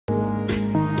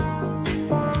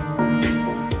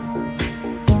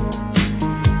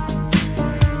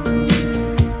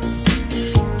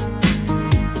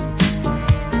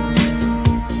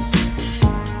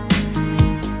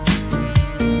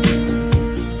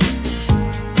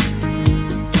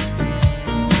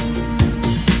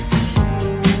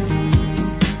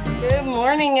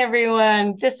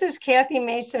everyone. This is Kathy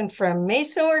Mason from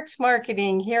MasonWorks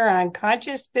Marketing here on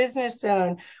Conscious Business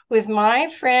Zone with my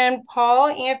friend Paul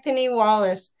Anthony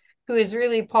Wallis, who is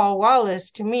really Paul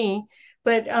Wallace to me.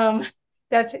 But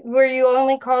were you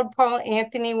only called Paul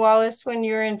Anthony Wallis when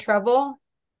you're in trouble?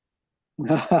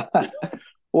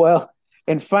 Well,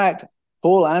 in fact,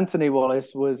 Paul Anthony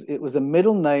Wallis was a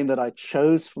middle name that I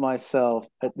chose for myself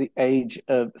at the age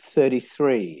of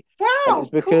 33. And it's Wow, cool.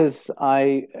 because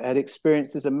I had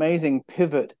experienced this amazing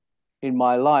pivot in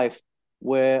my life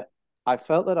where I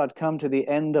felt that I'd come to the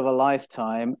end of a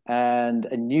lifetime and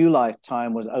a new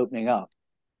lifetime was opening up.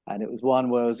 And it was one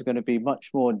where I was going to be much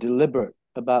more deliberate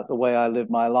about the way I live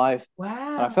my life. And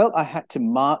I Wow. felt I had to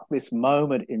mark this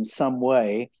moment in some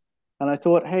way. And I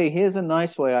thought, hey, here's a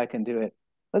nice way I can do it.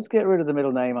 Let's get rid of the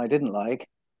middle name I didn't like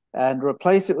and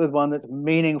replace it with one that's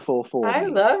meaningful for I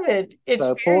me. love it. It's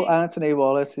So Paul very, Anthony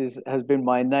Wallis has been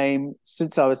my name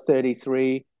since I was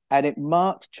 33, and it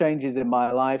marked changes in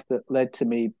my life that led to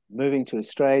me moving to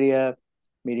Australia,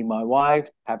 meeting my wife,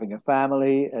 having a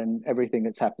family, and everything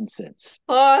that's happened since.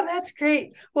 oh, that's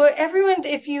great. Well, everyone,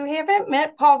 if you haven't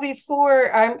met Paul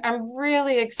before, I'm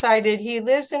really excited. He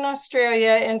lives in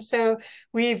Australia, and so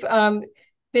we've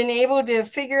been able to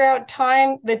figure out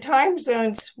the time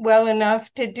zones well enough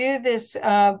to do this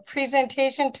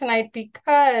presentation tonight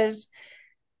because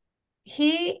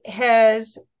he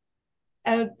has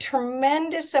a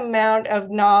tremendous amount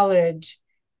of knowledge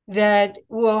that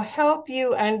will help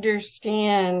you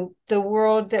understand the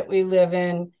world that we live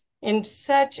in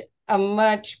such a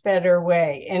much better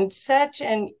way, in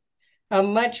a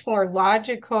much more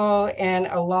logical and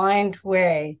aligned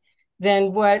way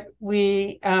than what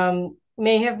we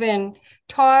may have been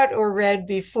taught or read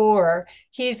before.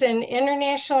 He's an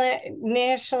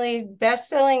nationally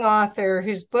best-selling author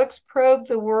whose books probe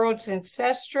the world's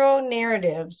ancestral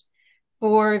narratives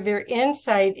for their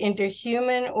insight into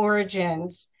human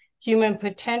origins, human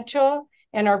potential,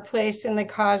 and our place in the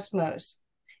cosmos.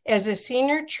 As a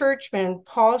senior churchman,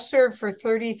 Paul served for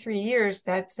 33 years,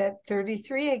 that's at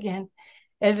 33 again,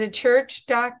 as a church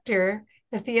doctor,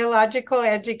 a theological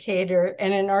educator,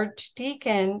 and an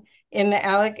archdeacon in the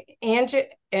and,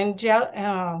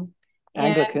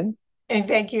 Anglican. and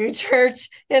thank you, church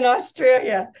in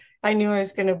Australia. I knew I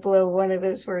was going to blow one of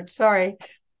those words. Sorry.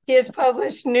 He has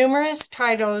published numerous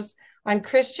titles on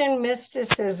Christian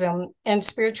mysticism and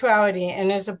spirituality and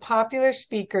is a popular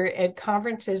speaker at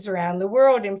conferences around the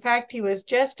world. In fact, he was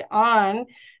just on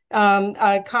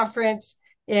a conference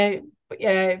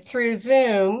through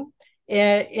Zoom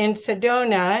in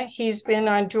Sedona. He's been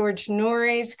on George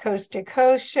Norrie's Coast to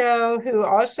Coast show, who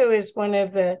also is one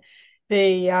of the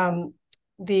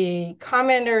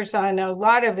commenters on a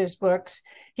lot of his books.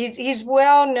 He's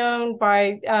well known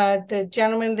by the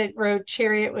gentleman that wrote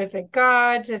Chariot with the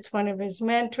Gods. It's one of his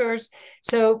mentors.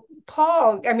 So,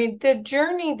 Paul, I mean, the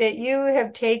journey that you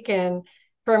have taken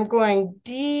from going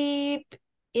deep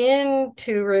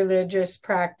into religious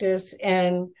practice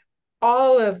and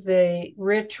all of the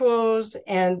rituals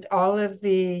and all of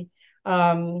the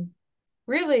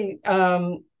really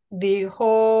the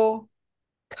whole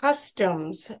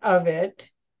customs of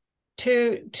it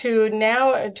to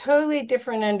now a totally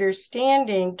different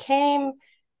understanding came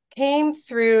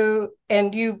through,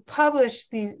 and you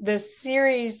published the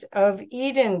series of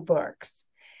Eden books.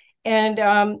 And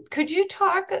could you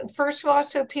talk first of all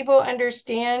so people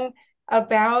understand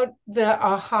about the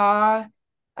aha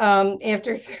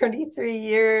after 33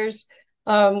 years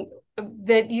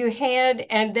that you had,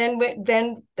 and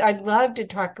then I'd love to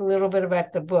talk a little bit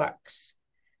about the books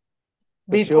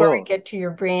For before we sure. get to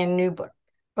your brand new book.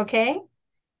 Okay.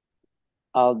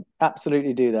 I'll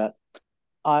absolutely do that.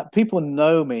 People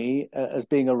know me as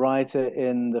being a writer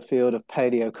in the field of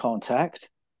paleocontact.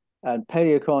 And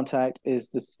paleocontact is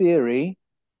the theory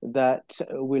that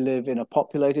we live in a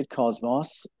populated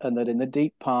cosmos and that in the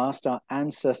deep past, our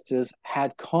ancestors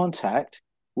had contact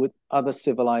with other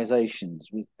civilizations,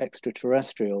 with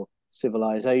extraterrestrial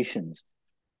civilizations.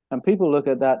 And people look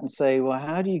at that and say, well,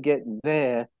 how do you get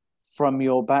there from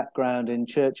your background in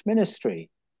church ministry?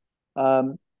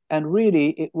 And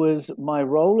really, it was my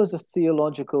role as a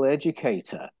theological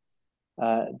educator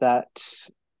that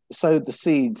sowed the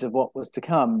seeds of what was to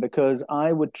come, because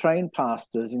I would train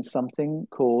pastors in something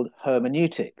called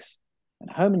hermeneutics. And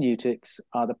hermeneutics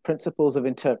are the principles of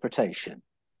interpretation.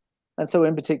 And so,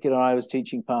 in particular, I was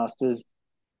teaching pastors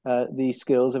the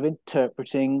skills of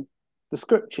interpreting the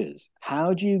scriptures.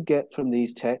 How do you get from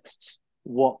these texts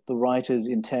what the writers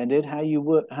intended? How do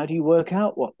you work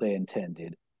out what they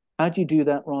intended? How do you do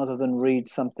that rather than read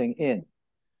something in?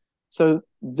 So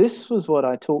this was what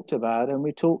I talked about, and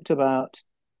we talked about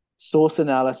source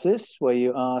analysis, where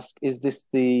you ask, is this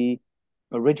the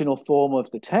original form of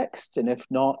the text? And if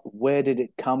not, where did it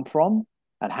come from?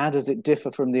 And how does it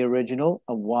differ from the original?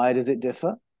 And why does it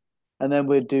differ? And then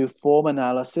we'd do form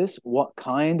analysis. What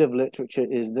kind of literature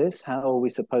is this? How are we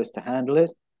supposed to handle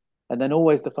it? And then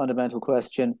always the fundamental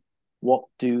question, what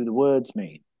do the words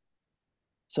mean?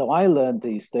 So I learned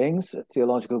these things at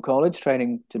theological college,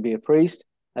 training to be a priest,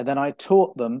 and then I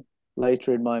taught them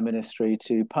later in my ministry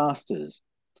to pastors.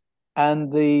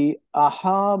 And the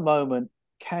aha moment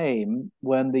came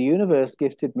when the universe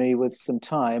gifted me with some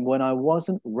time when I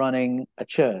wasn't running a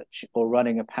church or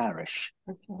running a parish.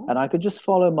 Okay. And I could just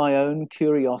follow my own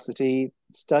curiosity,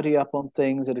 study up on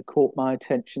things that had caught my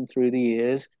attention through the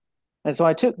years. And so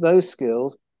I took those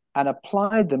skills and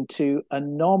applied them to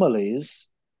anomalies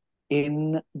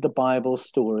in the Bible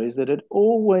stories that had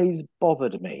always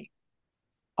bothered me.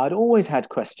 I'd always had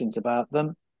questions about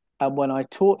them. And when I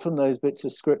taught from those bits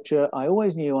of scripture, I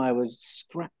always knew I was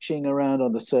scratching around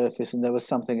on the surface and there was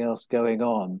something else going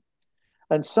on.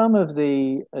 And some of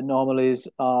the anomalies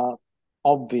are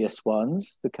obvious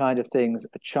ones, the kind of things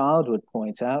a child would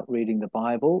point out reading the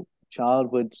Bible. A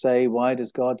child would say, why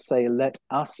does God say, let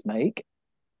us make?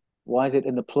 Why is it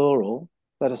in the plural?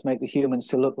 Let us make the humans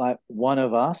to look like one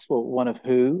of us. Well, one of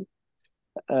who?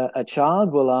 A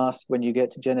child will ask when you get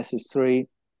to Genesis 3,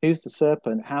 who's the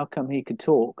serpent? How come he could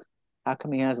talk? How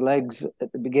come he has legs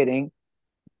at the beginning?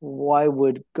 Why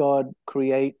would God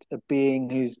create a being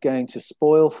who's going to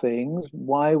spoil things?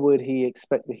 Why would he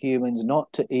expect the humans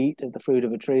not to eat of the fruit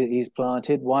of a tree that he's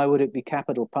planted? Why would it be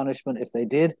capital punishment if they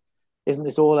did? Isn't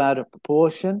this all out of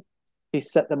proportion? He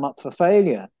set them up for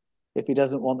failure if he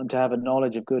doesn't want them to have a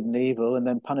knowledge of good and evil and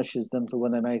then punishes them for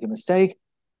when they make a mistake.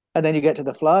 And then you get to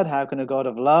the flood. How can a God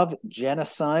of love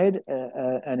genocide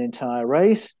an entire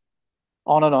race?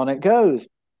 On and on it goes.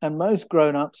 And most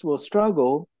grown-ups will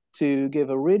struggle to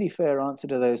give a really fair answer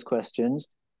to those questions,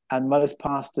 and most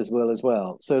pastors will as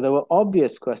well. So there were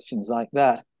obvious questions like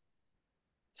that.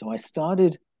 So I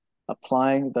started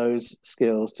applying those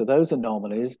skills to those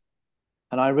anomalies,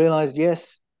 and I realized,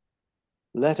 yes,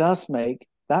 let us make.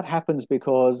 That happens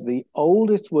because the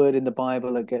oldest word in the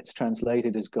Bible that gets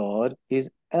translated as God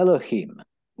is Elohim.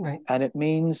 Right. And it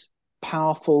means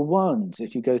powerful ones,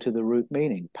 if you go to the root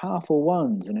meaning, powerful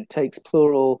ones, and it takes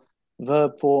plural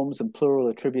verb forms and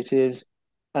plural attributives.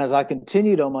 And as I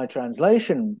continued on my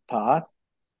translation path,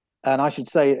 and I should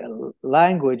say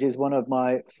language is one of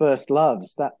my first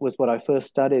loves. That was what I first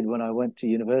studied when I went to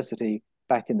university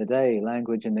back in the day,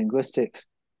 language and linguistics.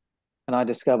 And I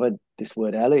discovered this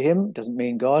word Elohim doesn't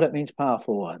mean God, it means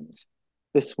powerful ones.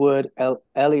 This word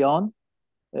Elion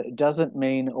doesn't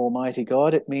mean Almighty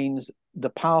God, it means the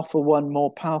powerful one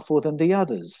more powerful than the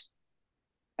others.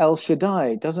 El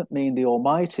Shaddai doesn't mean the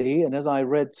Almighty, and as I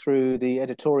read through the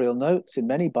editorial notes in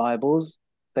many Bibles,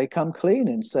 they come clean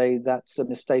and say that's a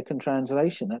mistaken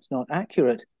translation, that's not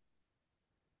accurate.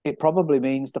 It probably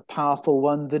means the powerful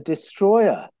one, the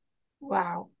destroyer.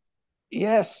 Wow.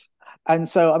 Yes. And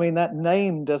so, I mean, that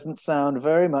name doesn't sound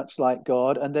very much like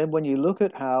God. And then when you look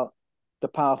at how the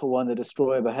powerful one, the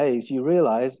destroyer, behaves, you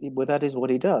realize, well, that is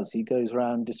what he does. He goes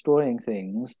around destroying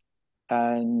things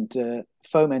and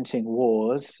fomenting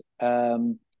wars,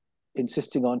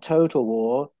 insisting on total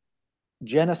war,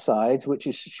 genocides, which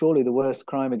is surely the worst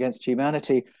crime against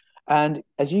humanity. And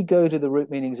as you go to the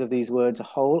root meanings of these words, a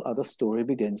whole other story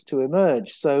begins to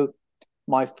emerge. So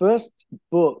my first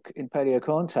book in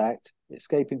Paleocontact,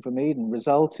 Escaping from Eden,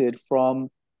 resulted from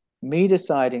me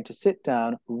deciding to sit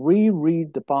down,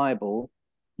 reread the Bible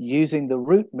using the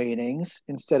root meanings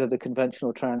instead of the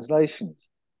conventional translations.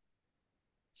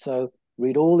 So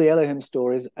read all the Elohim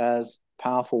stories as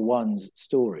powerful ones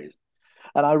stories.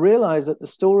 And I realized that the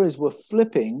stories were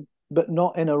flipping, but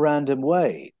not in a random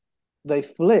way. They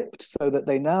flipped so that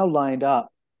they now lined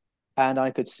up, and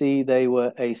I could see they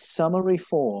were a summary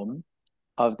form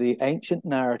of the ancient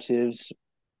narratives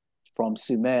from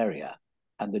Sumeria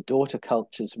and the daughter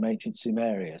cultures from ancient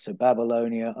Sumeria, so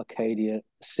Babylonia, Arcadia,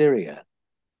 Syria.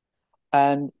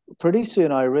 And pretty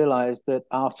soon I realized that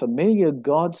our familiar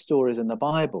God stories in the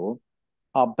Bible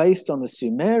are based on the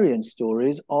Sumerian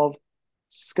stories of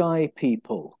sky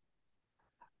people,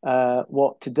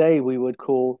 what today we would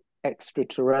call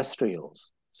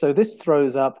extraterrestrials. So this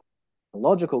throws up a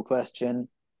logical question: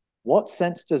 what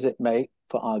sense does it make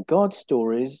for our God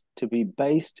stories to be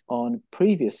based on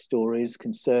previous stories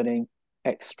concerning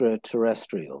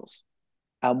extraterrestrials?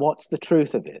 And what's the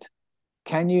truth of it?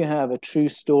 Can you have a true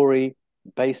story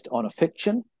based on a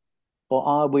fiction, or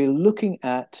are we looking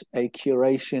at a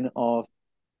curation of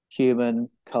human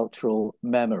cultural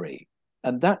memory?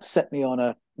 And that set me on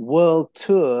a world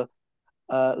tour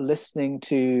listening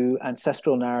to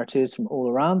ancestral narratives from all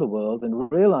around the world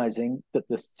and realizing that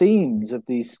the themes of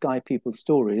these sky people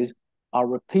stories are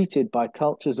repeated by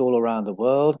cultures all around the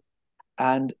world,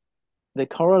 and they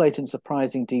correlate in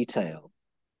surprising details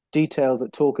that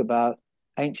talk about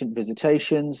ancient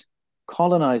visitations,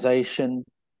 colonization,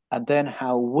 and then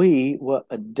how we were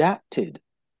adapted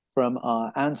from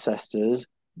our ancestors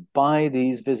by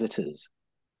these visitors.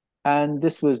 And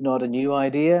this was not a new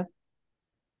idea.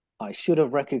 I should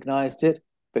have recognized it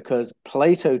because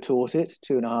Plato taught it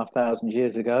 2,500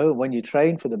 years ago. When you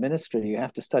train for the ministry, you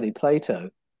have to study Plato.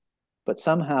 But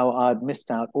somehow I'd missed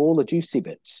out all the juicy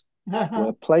bits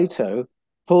where Plato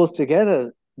pulls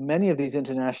together many of these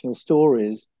international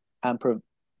stories and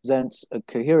presents a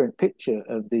coherent picture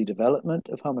of the development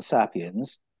of Homo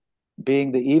sapiens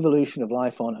being the evolution of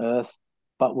life on Earth,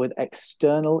 but with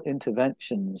external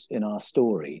interventions in our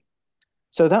story.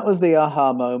 So that was the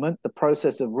aha moment, the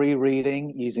process of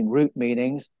rereading, using root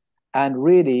meanings, and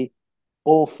really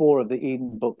all four of the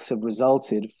Eden books have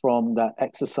resulted from that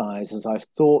exercise as I've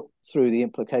thought through the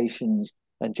implications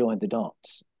and joined the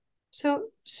dots. So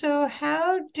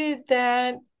how did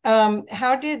those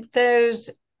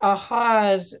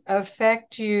ahas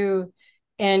affect you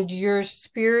and your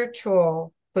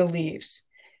spiritual beliefs?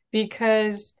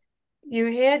 Because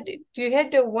you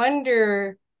had to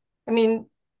wonder, I mean,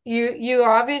 you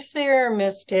obviously are a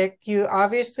mystic, you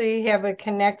obviously have a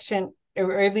connection,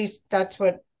 or at least that's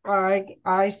what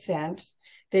I sense,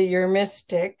 that you're a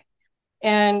mystic,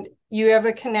 and you have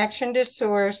a connection to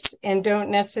source and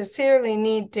don't necessarily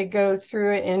need to go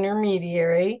through an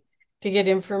intermediary to get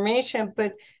information.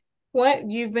 But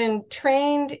what you've been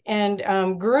trained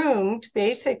and groomed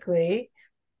basically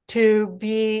to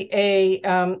be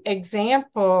a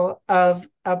example of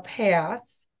a path.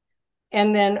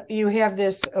 And then you have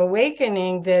this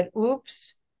awakening that,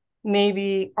 oops,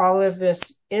 maybe all of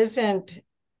this isn't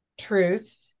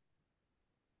truth.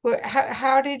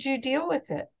 How did you deal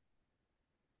with it?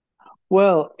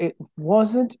 Well, it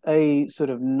wasn't a sort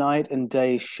of night and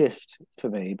day shift for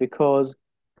me because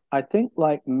I think,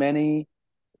 like many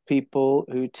people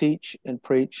who teach and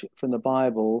preach from the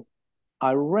Bible,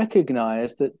 I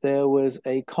recognized that there was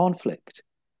a conflict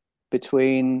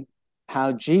between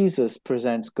how Jesus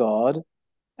presents God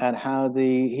and how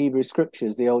the Hebrew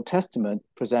scriptures, the Old Testament,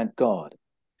 present God.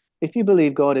 If you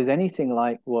believe God is anything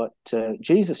like what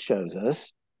Jesus shows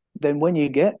us, then when you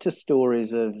get to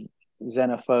stories of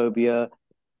xenophobia,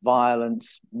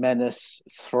 violence, menace,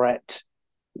 threat,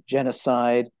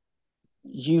 genocide,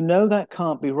 you know that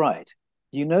can't be right.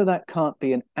 You know that can't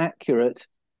be an accurate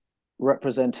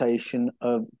representation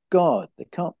of God. They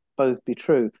can't both be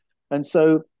true. And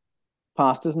so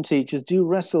pastors and teachers do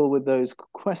wrestle with those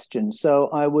questions. So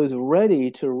I was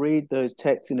ready to read those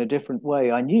texts in a different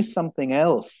way. I knew something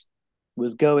else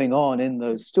was going on in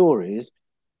those stories.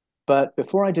 But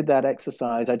before I did that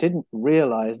exercise, I didn't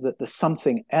realize that the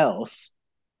something else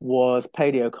was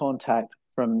paleo contact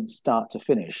from start to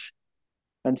finish.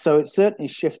 And so it certainly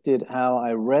shifted how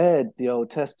I read the Old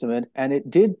Testament, and it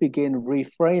did begin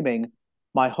reframing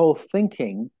my whole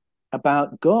thinking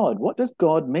about God. What does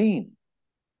God mean?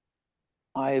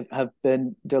 I have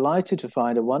been delighted to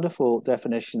find a wonderful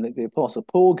definition that the Apostle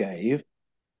Paul gave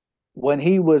when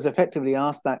he was effectively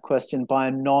asked that question by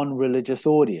a non-religious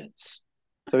audience.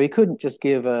 So he couldn't just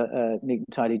give a neat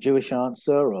and tidy Jewish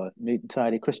answer or a neat and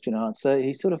tidy Christian answer.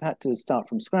 He sort of had to start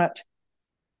from scratch.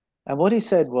 And what he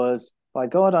said was, by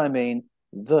God, I mean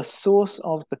the source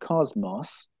of the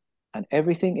cosmos and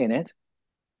everything in it,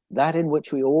 that in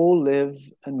which we all live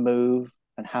and move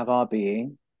and have our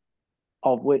being,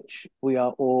 of which we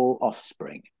are all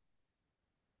offspring.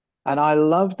 And I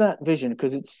love that vision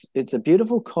because it's a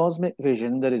beautiful cosmic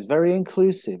vision that is very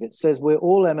inclusive. It says we're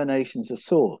all emanations of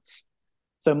source.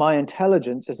 So my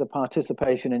intelligence is a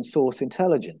participation in source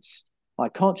intelligence. My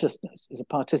consciousness is a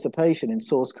participation in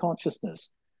source consciousness.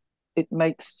 It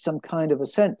makes some kind of a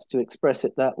sense to express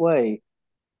it that way.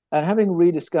 And having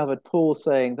rediscovered Paul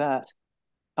saying that,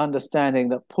 understanding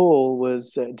that Paul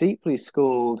was deeply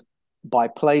schooled by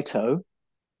Plato,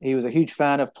 he was a huge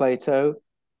fan of Plato.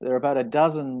 There are about a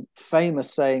dozen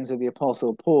famous sayings of the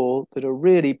Apostle Paul that are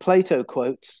really Plato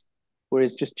quotes, where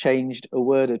he's just changed a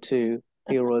word or two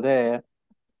here or there.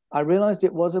 I realized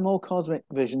it was a more cosmic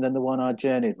vision than the one I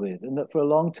journeyed with, and that for a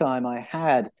long time I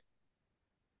had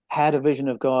a vision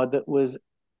of God that was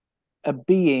a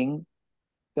being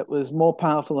that was more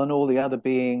powerful than all the other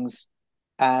beings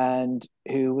and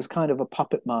who was kind of a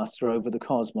puppet master over the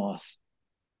cosmos.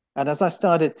 And as I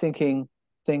started thinking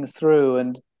things through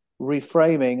and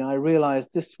reframing, I realized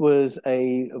this was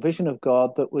a vision of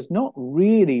God that was not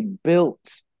really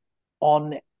built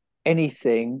on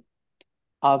anything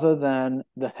other than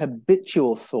the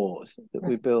habitual thought that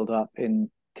we Right. build up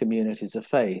in communities of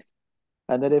faith.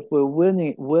 And that if we're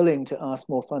willing to ask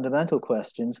more fundamental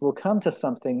questions, we'll come to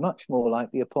something much more like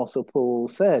the Apostle Paul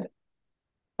said.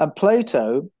 And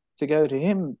Plato, to go to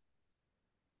him,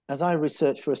 as I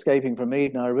researched for Escaping from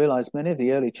Eden, I realized many of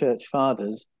the early church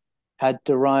fathers had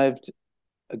derived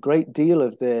a great deal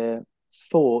of their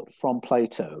thought from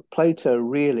Plato. Plato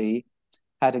really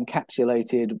had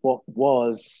encapsulated what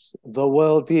was the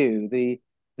worldview,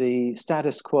 the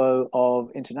status quo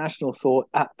of international thought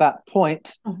at that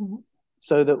point,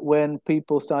 so that when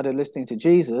people started listening to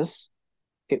Jesus,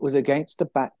 it was against the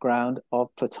background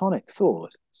of Platonic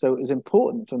thought. So it was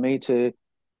important for me to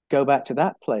go back to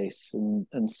that place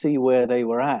and see where they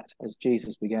were at as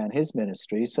Jesus began his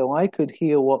ministry, so I could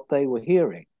hear what they were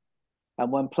hearing.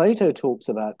 And when Plato talks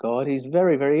about God, he's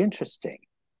very, very interesting,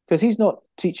 because he's not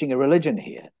teaching a religion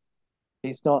here.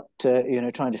 He's not,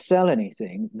 trying to sell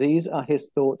anything. These are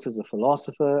his thoughts as a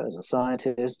philosopher, as a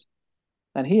scientist.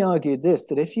 And he argued this,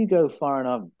 that if you go far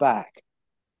enough back,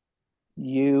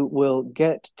 you will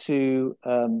get to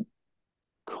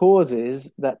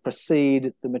causes that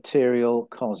precede the material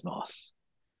cosmos.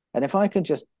 And if I can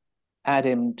just add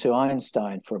him to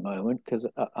Einstein for a moment, because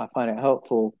I find it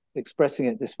helpful expressing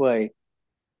it this way,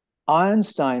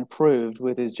 Einstein proved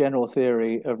with his general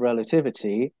theory of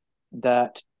relativity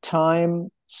that time,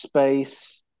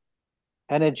 space,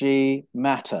 energy,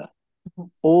 matter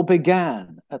all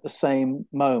began at the same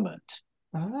moment.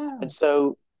 And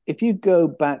so if you go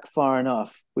back far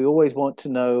enough, we always want to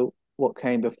know what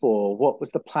came before. What was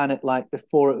the planet like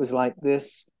before it was like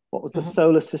this? What was the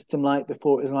solar system like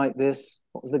before it was like this?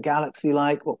 What was the galaxy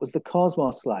like? What was the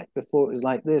cosmos like before it was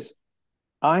like this?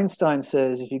 Einstein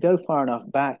says if you go far enough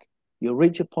back, you'll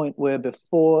reach a point where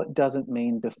before doesn't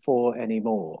mean before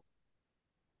anymore.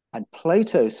 And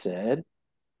Plato said,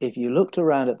 if you looked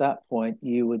around at that point,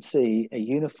 you would see a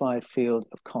unified field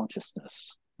of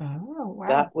consciousness. Oh, wow.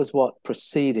 That was what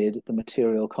preceded the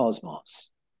material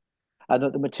cosmos. And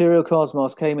that the material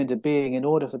cosmos came into being in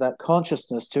order for that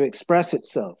consciousness to express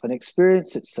itself and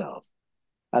experience itself.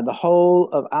 And the whole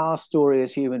of our story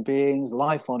as human beings,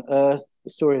 life on earth, the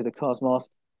story of the cosmos,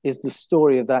 is the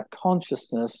story of that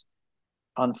consciousness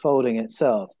unfolding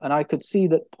itself. And I could see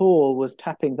that Paul was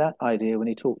tapping that idea when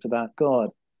he talked about God.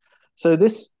 So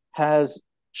this has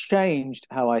changed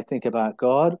how I think about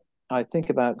God. I think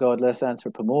about God less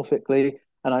anthropomorphically,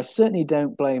 and I certainly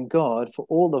don't blame God for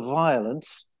all the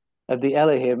violence of the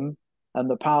Elohim and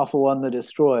the powerful one, the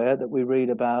destroyer, that we read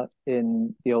about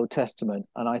in the Old Testament.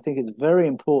 And I think it's very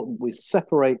important we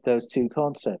separate those two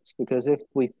concepts, because if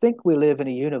we think we live in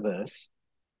a universe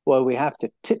where we have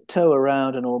to tiptoe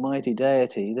around an almighty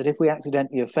deity, that if we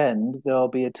accidentally offend, there'll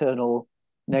be eternal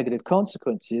negative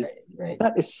consequences. Right.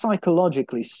 That is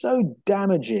psychologically so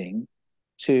damaging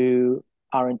to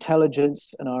our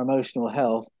intelligence and our emotional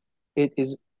health. It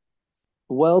is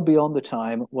well beyond the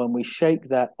time when we shake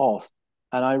that off.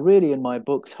 And I really, in my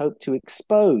books, hope to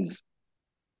expose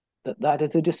that that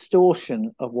is a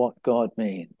distortion of what God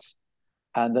means,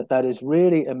 and that that is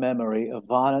really a memory of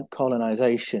violent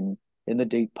colonization in the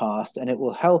deep past. And it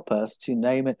will help us to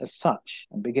name it as such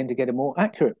and begin to get a more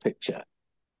accurate picture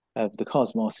of the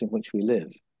cosmos in which we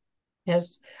live.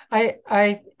 Yes,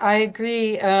 I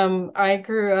agree. I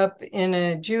grew up in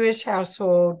a Jewish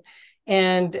household,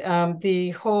 and the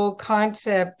whole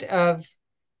concept of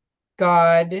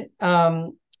God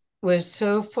was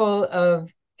so full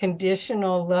of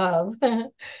conditional love.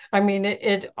 I mean,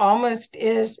 it almost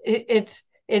is. It's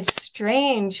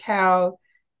strange how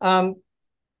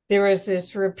there was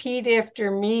this repeat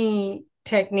after me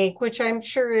technique, which I'm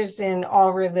sure is in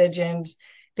all religions,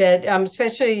 that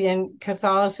especially in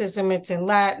Catholicism, it's in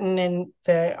Latin, and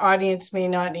the audience may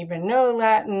not even know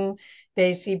Latin.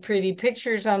 They see pretty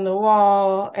pictures on the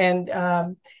wall, and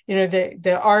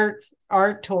the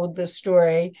art told the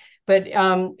story. But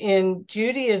in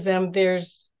Judaism,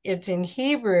 it's in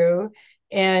Hebrew,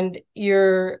 and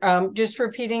you're just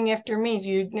repeating after me.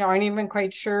 You aren't even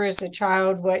quite sure as a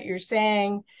child what you're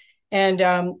saying. And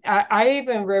I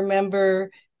even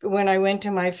remember when I went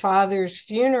to my father's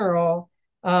funeral,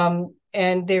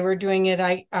 and they were doing it,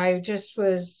 I just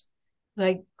was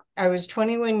like, I was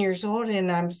 21 years old,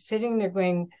 and I'm sitting there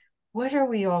going, what are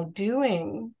we all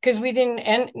doing? Because we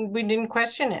didn't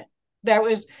question it. That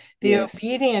was the Yes.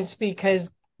 obedience,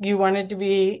 because you wanted to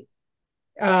be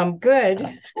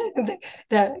good.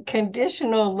 The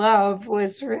conditional love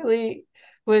was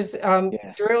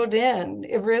Yes, drilled in.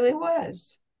 It really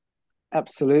was.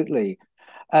 absolutely.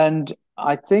 And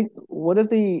I think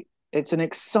it's an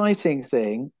exciting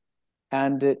thing,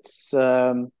 and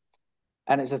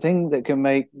And it's a thing that can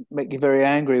make you very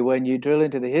angry when you drill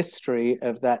into the history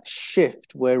of that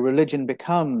shift where religion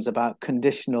becomes about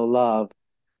conditional love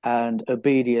and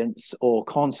obedience or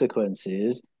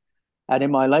consequences. And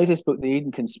in my latest book, The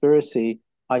Eden Conspiracy,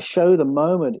 I show the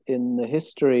moment in the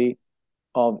history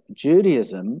of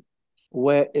Judaism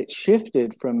where it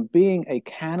shifted from being a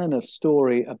canon of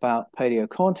story about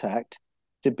paleo-contact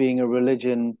to being a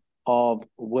religion of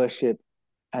worship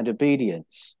and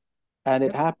obedience. And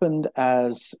it happened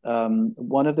as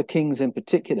one of the kings in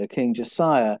particular, King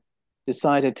Josiah,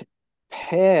 decided to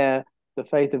pare the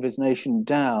faith of his nation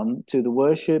down to the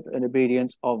worship and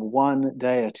obedience of one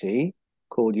deity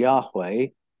called Yahweh,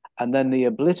 and then the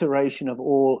obliteration of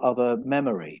all other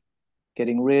memory,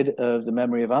 getting rid of the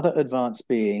memory of other advanced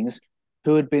beings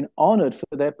who had been honored for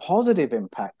their positive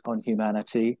impact on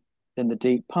humanity in the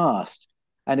deep past.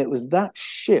 And it was that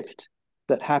shift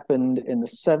that happened in the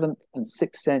 7th and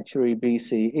 6th century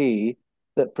BCE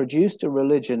that produced a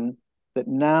religion that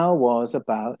now was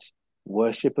about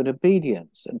worship and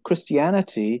obedience. And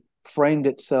Christianity framed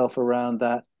itself around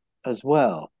that as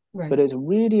well. Right. But it's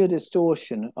really a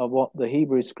distortion of what the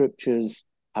Hebrew scriptures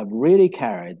have really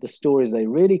carried, the stories they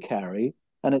really carry.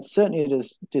 And it's certainly a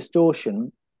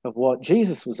distortion of what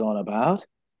Jesus was on about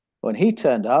when he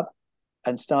turned up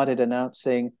and started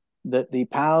announcing that the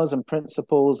powers and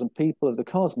principles and people of the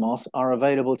cosmos are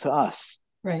available to us.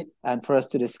 Right. And for us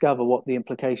to discover what the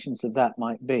implications of that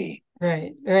might be.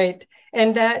 Right, right.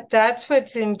 And that's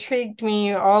what's intrigued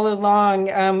me all along.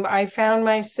 I found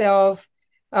myself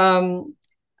cheering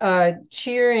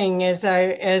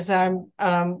as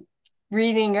I'm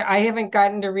reading. I haven't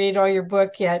gotten to read all your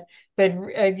book yet, but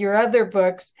your other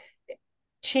books,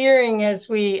 cheering as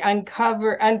we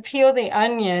unpeel the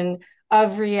onion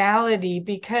of reality,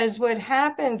 because what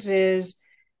happens is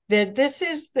that this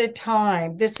is the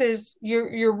time. This is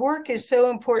your work is so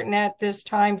important at this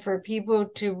time for people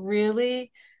to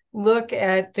really look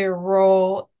at their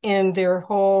role in their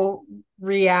whole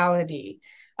reality.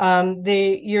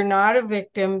 You're not a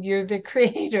victim, you're the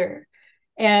creator.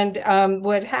 And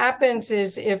what happens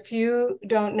is if you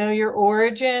don't know your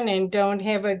origin and don't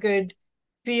have a good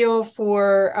feel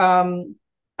for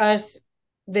us,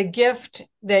 the gift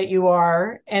that you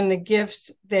are and the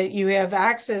gifts that you have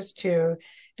access to,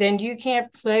 then you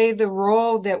can't play the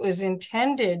role that was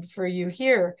intended for you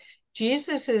here.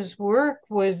 Jesus's work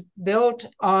was built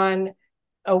on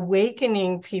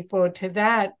awakening people to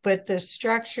that, but the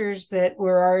structures that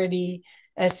were already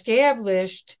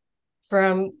established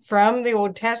from the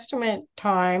Old Testament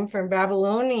time, from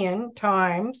Babylonian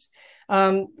times,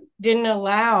 didn't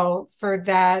allow for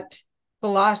that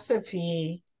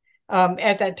philosophy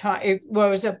at that time. It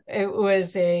was a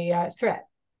threat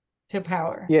to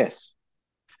power. Yes,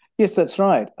 that's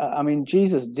right. I mean,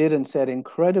 Jesus did and said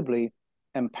incredibly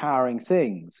empowering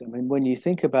things. I mean, when you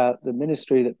think about the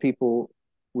ministry that people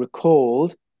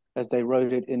recalled as they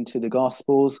wrote it into the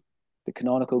Gospels, the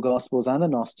canonical Gospels and the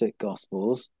Gnostic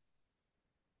Gospels,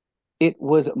 it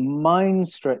was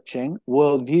mind-stretching,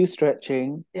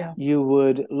 worldview-stretching. Yeah. You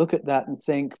would look at that and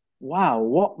think, wow,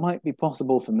 what might be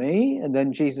possible for me? And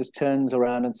then Jesus turns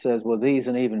around and says, well, these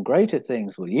and even greater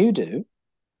things will you do.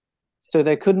 So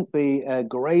there couldn't be a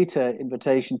greater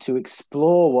invitation to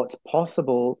explore what's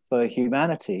possible for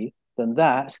humanity than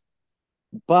that.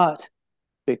 But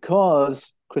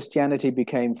because Christianity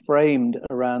became framed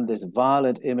around this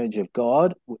violent image of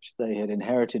God, which they had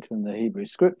inherited from the Hebrew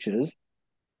scriptures,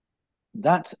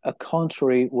 that's a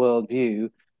contrary worldview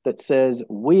that says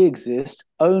we exist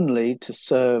only to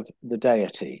serve the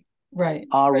deity. Right.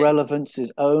 Our relevance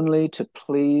is only to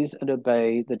please and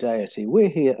obey the deity. We're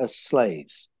here as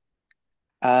slaves.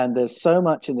 And there's so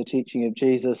much in the teaching of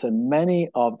Jesus and many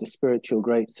of the spiritual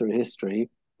greats through history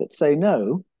that say,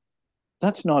 no,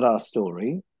 that's not our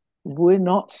story. We're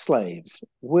not slaves.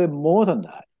 We're more than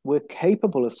that. We're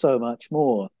capable of so much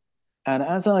more. And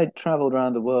as I traveled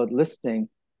around the world listening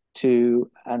to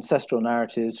ancestral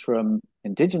narratives from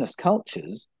indigenous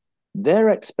cultures, their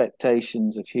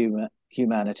expectations of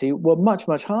humanity were much,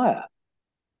 much higher.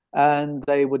 And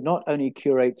they would not only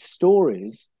curate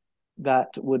stories that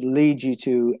would lead you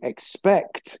to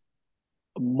expect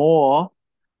more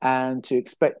and to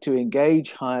expect to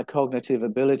engage higher cognitive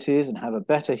abilities and have a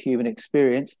better human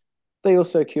experience, they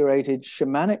also curated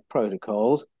shamanic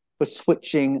protocols for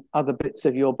switching other bits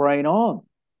of your brain on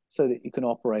so that you can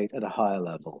operate at a higher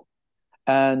level.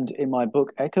 And in my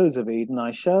book, Echoes of Eden,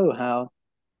 I show how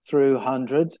through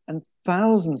hundreds and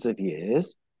thousands of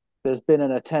years, there's been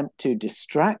an attempt to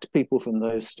distract people from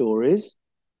those stories,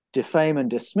 defame and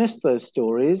dismiss those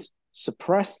stories,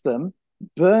 suppress them,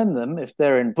 burn them if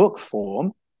they're in book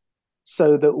form,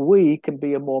 so that we can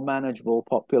be a more manageable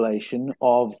population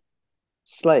of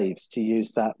slaves, to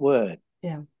use that word.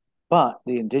 Yeah. But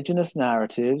the indigenous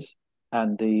narratives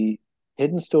and the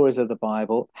hidden stories of the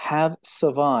Bible have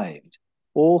survived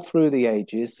all through the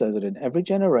ages, so that in every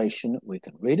generation we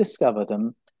can rediscover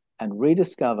them and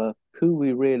rediscover who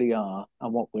we really are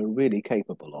and what we're really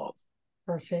capable of.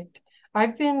 Perfect.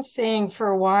 I've been saying for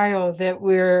a while that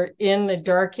we're in the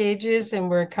dark ages and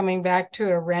we're coming back to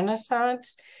a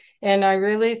renaissance. And I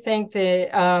really think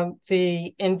that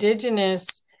the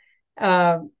indigenous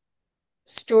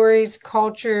stories,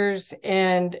 cultures,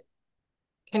 and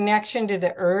connection to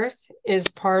the earth is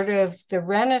part of the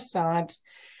renaissance,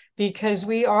 because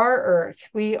we are earth.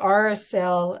 We are a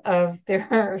cell of the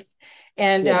earth.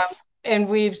 And Yes. And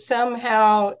we've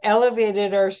somehow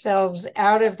elevated ourselves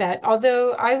out of that.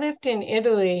 Although I lived in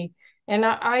Italy and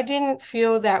I didn't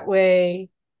feel that way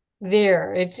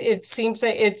there. It seems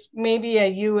like it's maybe a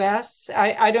US.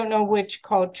 I don't know which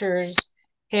cultures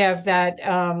have that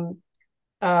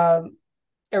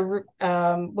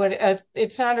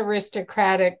it's not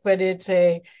aristocratic, but it's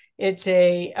a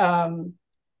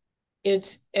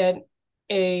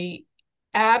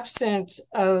absence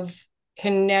of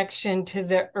connection to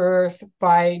the earth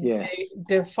by Yes.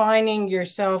 defining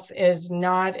yourself as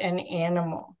not an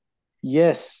animal.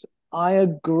 Yes, I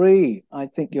agree. I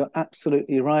think you're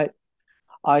absolutely right.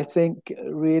 I think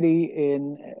really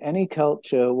in any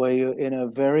culture where you're in a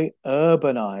very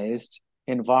urbanized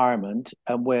environment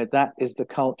and where that is the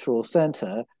cultural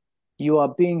center, you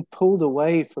are being pulled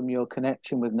away from your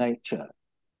connection with nature.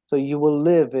 So you will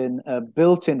live in a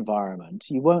built environment.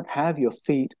 You won't have your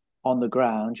feet on the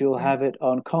ground. You'll have it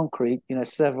on concrete,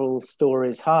 several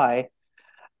stories high.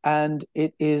 And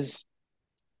it is,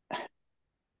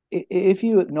 if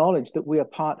you acknowledge that we are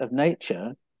part of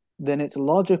nature, then it's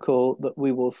logical that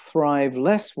we will thrive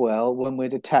less well when we're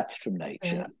detached from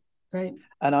nature. Right.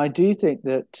 And I do think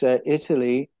that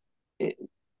Italy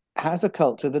has a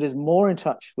culture that is more in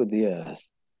touch with the earth.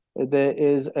 There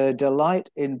is a delight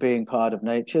in being part of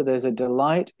nature. There's a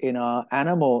delight in our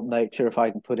animal nature, if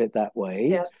I can put it that way.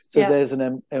 Yes. So there's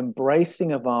an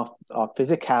embracing of our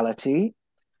physicality,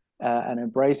 an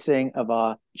embracing of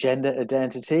our gender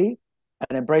identity,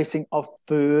 an embracing of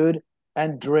food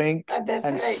and drink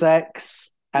and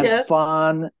sex and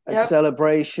fun and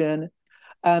celebration.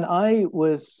 And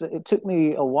it took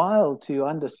me a while to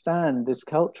understand this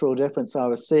cultural difference I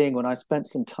was seeing when I spent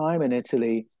some time in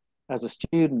Italy as a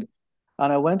student.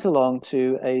 And I went along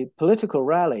to a political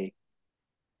rally.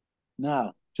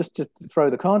 Now, just to throw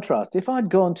the contrast, if I'd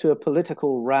gone to a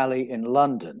political rally in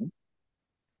London,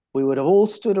 we would have all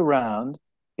stood around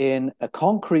in a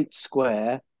concrete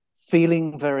square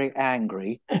feeling very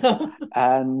angry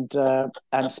and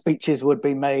speeches would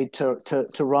be made to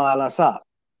rile us up.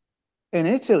 In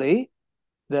Italy,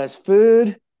 there's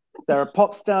food, there are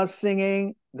pop stars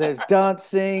singing, there's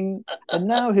dancing, and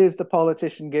now here's the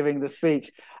politician giving the speech.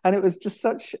 And it was just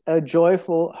such a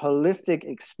joyful, holistic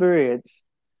experience.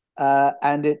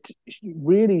 And it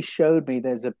really showed me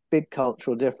there's a big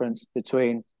cultural difference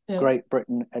between Great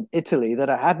Britain and Italy that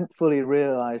I hadn't fully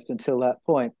realized until that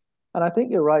point. And I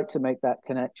think you're right to make that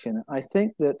connection. I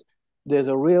think that there's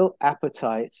a real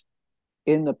appetite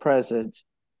in the present,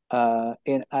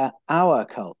 in our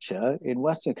culture, in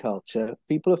Western culture.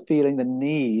 People are feeling the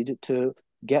need to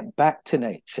get back to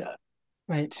nature,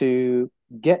 right, to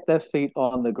get their feet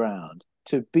on the ground,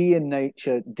 to be in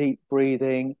nature, deep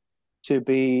breathing, to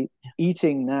be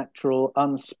eating natural,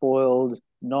 unspoiled,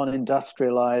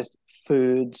 non-industrialized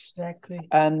foods. Exactly.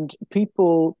 And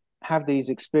people have these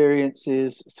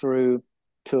experiences through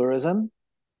tourism,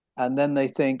 and then they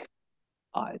think,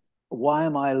 why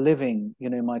am I living,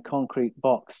 in my concrete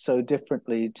box so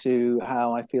differently to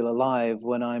how I feel alive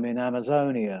when I'm in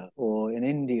Amazonia or in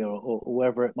India or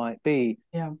wherever it might be?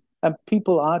 Yeah. And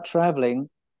people are traveling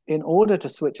in order to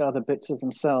switch other bits of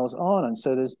themselves on. And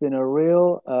so there's been a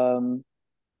real,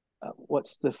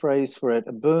 what's the phrase for it?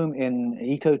 A boom in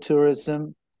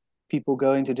ecotourism, people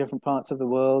going to different parts of the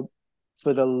world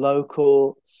for the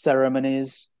local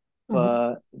ceremonies,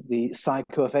 for the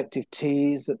psychoaffective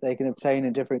teas that they can obtain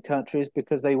in different countries,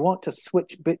 because they want to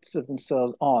switch bits of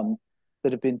themselves on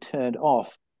that have been turned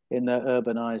off in their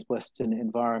urbanized Western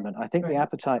environment. I think the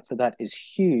appetite for that is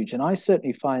huge. And I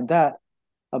certainly find that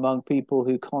among people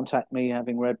who contact me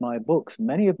having read my books.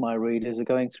 Many of my readers are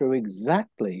going through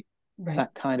exactly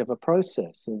that kind of a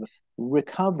process of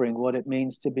recovering what it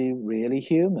means to be really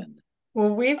human.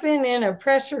 Well, we've been in a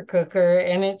pressure cooker,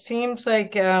 and it seems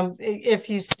like if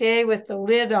you stay with the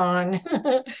lid on,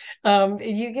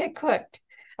 you get cooked.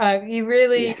 You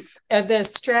really, Yes. the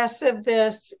stress of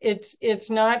this, it's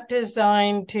not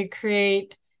designed to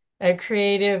create a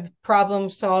creative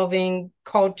problem-solving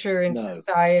culture and No.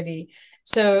 society.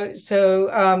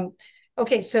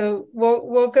 Okay, so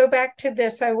we'll go back to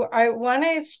this. I want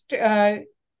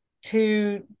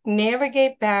to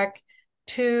navigate back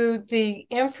to the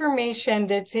information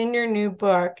that's in your new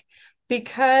book,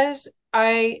 because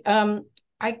I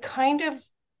kind of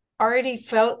already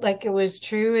felt like it was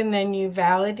true, and then you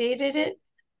validated it.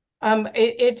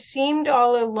 It seemed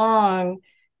all along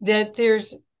that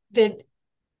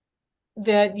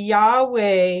that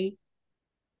Yahweh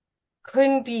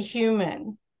couldn't be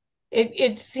human.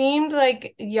 It seemed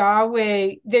like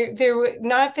Yahweh, there were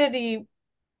not that he,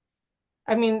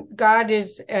 I mean, God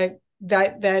is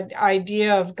that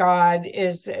idea of God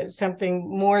is something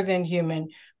more than human,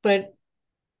 but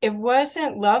it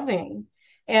wasn't loving.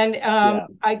 And Yeah.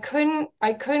 I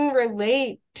couldn't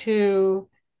relate to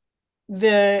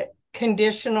the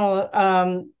conditional,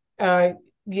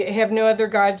 you have no other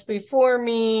gods before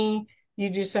me, you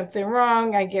do something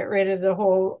wrong, I get rid of the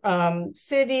whole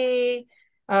city,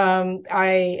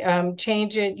 I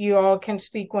change it, you all can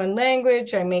speak one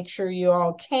language, I make sure you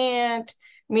all can't.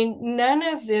 I mean, none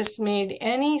of this made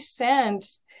any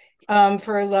sense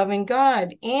for a loving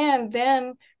God. And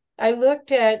then I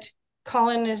looked at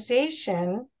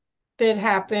colonization that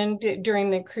happened during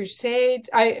the Crusades.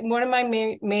 One of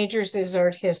my majors is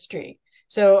art history.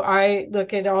 So I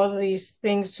look at all of these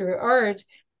things through art,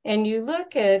 and you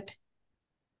look at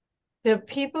the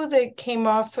people that came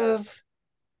off of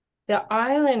the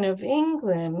island of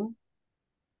England,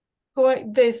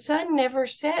 the sun never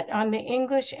set on the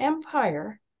English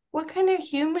Empire. What kind of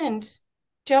humans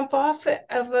jump off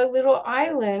of a little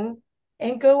island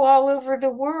and go all over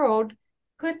the world,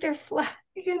 put their flag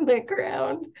in the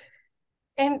ground,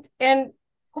 and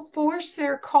force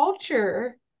their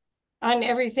culture on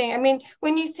everything? I mean,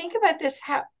 when you think about this,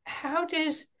 how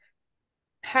did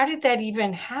that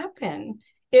even happen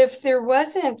if there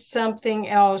wasn't something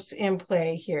else in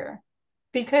play here?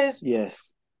 Because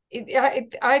Yes.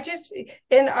 I just,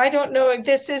 and I don't know,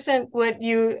 this isn't what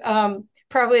you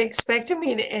probably expected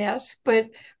me to ask, but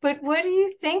what do you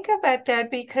think about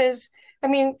that? Because I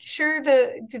mean, sure,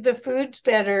 the food's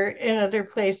better in other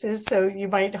places, so you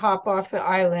might hop off the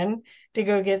island to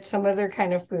go get some other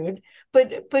kind of food.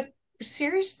 But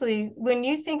seriously, when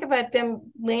you think about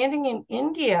them landing in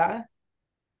India,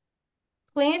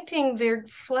 planting their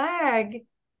flag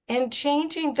and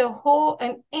changing the whole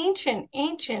an ancient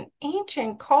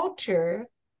culture,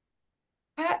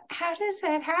 how does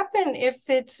that happen if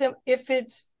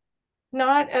it's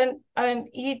not an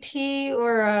ET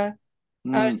or a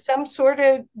Mm. some sort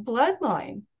of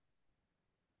bloodline?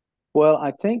 Well, I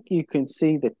think you can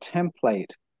see the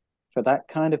template for that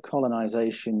kind of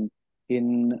colonization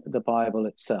in the Bible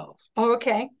itself. Oh,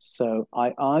 okay. So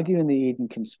I argue in the Eden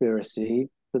conspiracy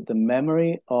that the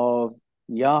memory of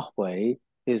Yahweh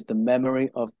is the memory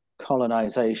of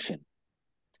colonization,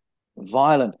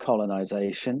 violent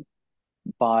colonization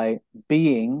by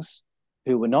beings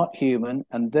who were not human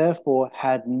and therefore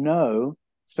had no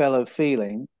fellow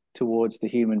feeling towards the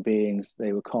human beings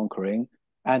they were conquering,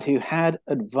 and who had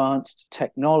advanced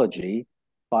technology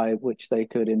by which they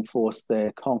could enforce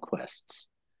their conquests.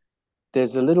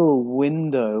 There's a little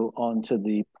window onto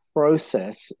the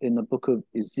process in the book of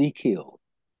Ezekiel,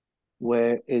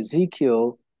 where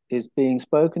Ezekiel is being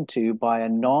spoken to by a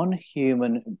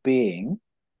non-human being.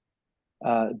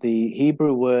 The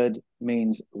Hebrew word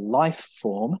means life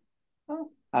form, Oh,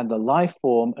 and the life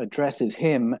form addresses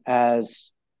him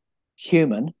as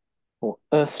human or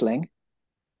earthling.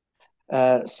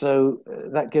 So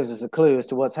that gives us a clue as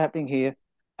to what's happening here.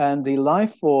 And the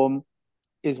life form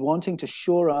is wanting to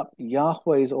shore up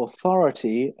Yahweh's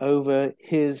authority over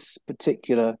his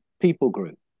particular people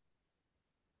group.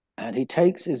 And he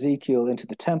takes Ezekiel into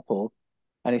the temple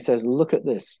and he says, look at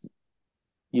this.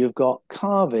 You've got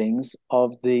carvings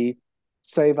of the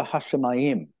Seva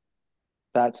Hashemayim.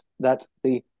 That's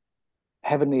the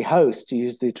heavenly host, to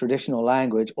use the traditional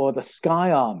language, or the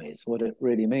sky armies, what it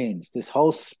really means. This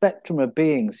whole spectrum of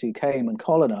beings who came and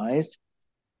colonized.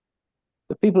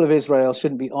 The people of Israel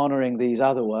shouldn't be honoring these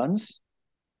other ones.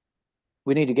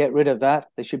 We need to get rid of that.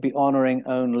 They should be honoring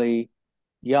only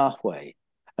Yahweh.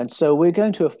 And so we're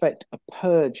going to effect a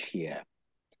purge here.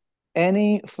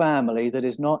 Any family that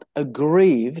is not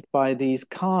aggrieved by these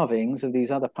carvings of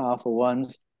these other powerful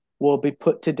ones will be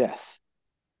put to death.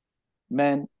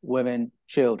 Men, women,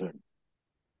 children.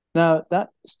 Now, that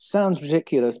sounds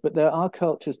ridiculous, but there are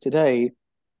cultures today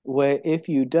where if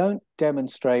you don't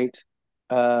demonstrate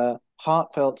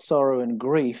heartfelt sorrow and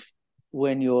grief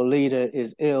when your leader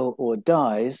is ill or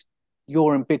dies,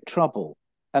 you're in big trouble.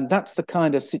 And that's the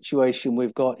kind of situation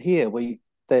we've got here, where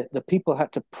the people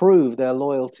had to prove their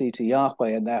loyalty to Yahweh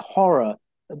and their horror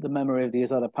at the memory of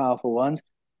these other powerful ones.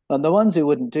 And the ones who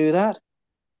wouldn't do that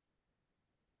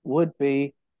would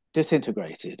be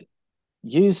disintegrated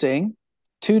using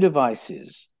two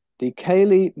devices, the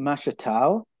Keli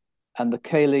Mashatau and the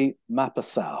Keli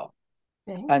Mapasau.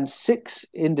 Okay. And 6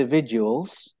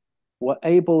 individuals were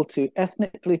able to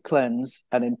ethnically cleanse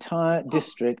an entire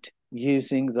district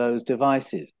using those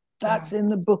devices. That's in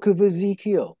the book of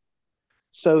Ezekiel.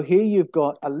 So here you've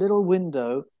got a little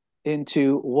window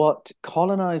into what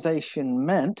colonization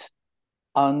meant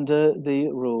under the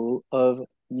rule of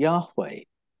Yahweh.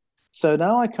 So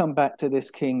now I come back to this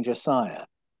King Josiah.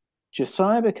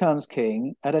 Josiah becomes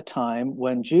king at a time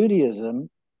when Judaism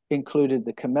included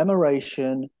the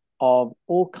commemoration of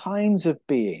all kinds of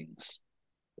beings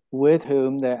with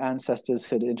whom their ancestors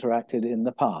had interacted in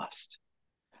the past.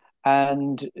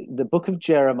 And the book of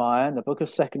Jeremiah and the book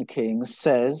of 2 Kings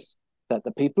says that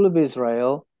the people of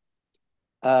Israel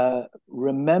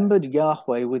remembered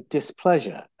Yahweh with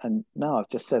displeasure. And now I've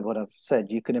just said what I've said.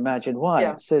 You can imagine why.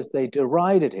 Yeah. It says they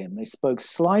derided him, they spoke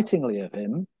slightingly of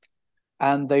him,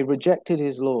 and they rejected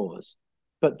his laws.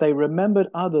 But they remembered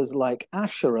others like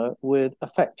Asherah with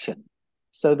affection,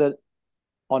 so that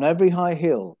on every high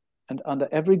hill and under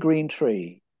every green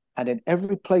tree and in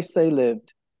every place they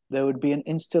lived, there would be an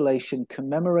installation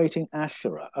commemorating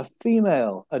Asherah, a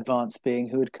female advanced being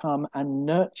who had come and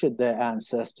nurtured their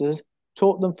ancestors,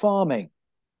 taught them farming,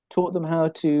 taught them how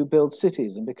to build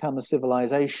cities and become a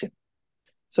civilization.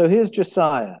 So here's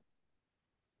Josiah.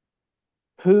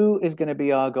 Who is going to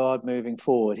be our God moving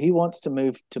forward? He wants to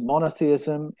move to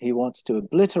monotheism. He wants to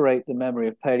obliterate the memory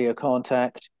of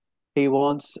paleo-contact. He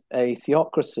wants a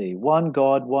theocracy, one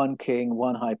God, one king,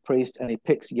 one high priest, and he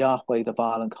picks Yahweh, the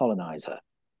violent colonizer.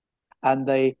 And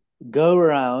they go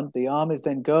around, the armies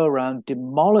then go around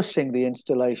demolishing the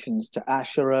installations to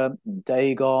Asherah and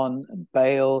Dagon and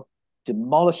Baal,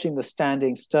 demolishing the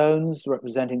standing stones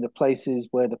representing the places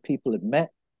where the people had met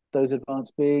those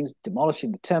advanced beings,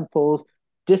 demolishing the temples,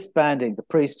 disbanding the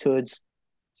priesthoods.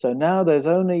 So now there's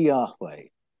only Yahweh.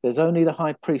 There's only the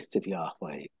high priest of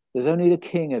Yahweh. There's only the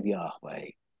king of Yahweh.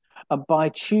 And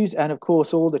and of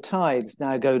course, all the tithes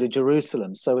now go to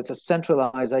Jerusalem. So it's a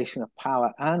centralization of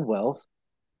power and wealth.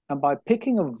 And by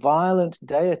picking a violent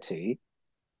deity,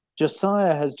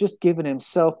 Josiah has just given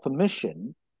himself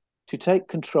permission to take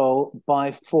control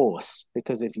by force.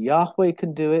 Because if Yahweh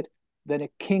can do it, then a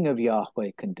king of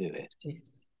Yahweh can do it.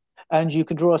 Yes. And you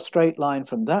can draw a straight line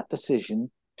from that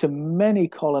decision to many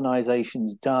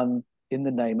colonizations done in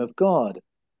the name of God.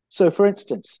 So, for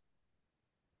instance,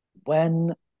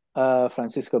 when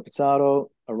Francisco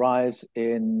Pizarro arrives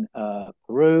in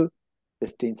Peru,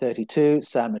 1532,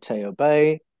 San Mateo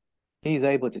Bay, he's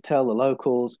able to tell the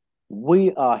locals,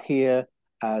 we are here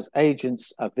as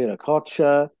agents of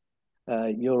Viracocha.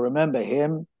 You'll remember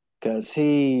him because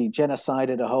he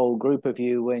genocided a whole group of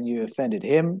you when you offended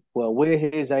him. Well, we're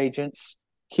his agents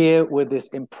here with this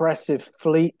impressive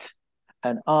fleet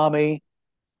and army,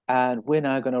 and we're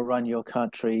now going to run your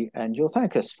country, and you'll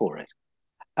thank us for it.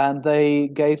 And they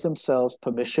gave themselves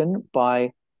permission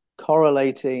by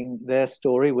correlating their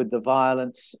story with the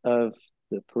violence of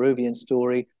the Peruvian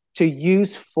story to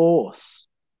use force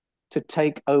to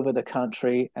take over the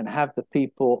country and have the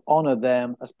people honor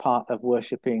them as part of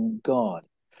worshiping God.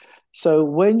 So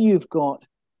when you've got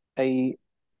a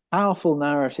powerful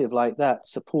narrative like that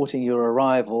supporting your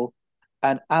arrival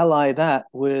and ally that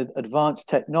with advanced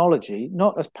technology,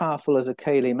 not as powerful as a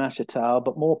Kaylee Mashatau,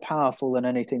 but more powerful than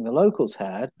anything the locals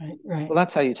had, right. Well,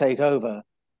 that's how you take over.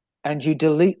 And you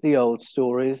delete the old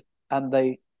stories and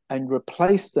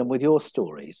replace them with your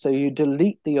stories. So you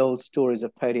delete the old stories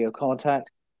of paleo-contact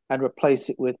and replace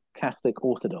it with Catholic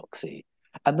orthodoxy.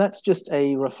 And that's just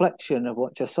a reflection of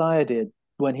what Josiah did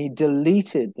when he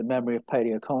deleted the memory of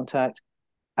paleo-contact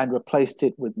and replaced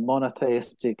it with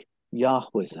monotheistic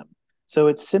Yahwism. So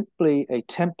it's simply a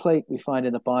template we find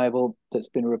in the Bible that's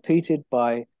been repeated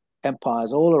by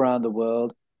empires all around the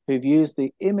world who've used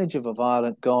the image of a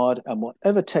violent God and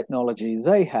whatever technology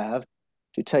they have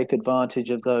to take advantage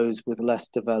of those with less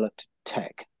developed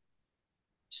tech.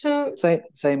 So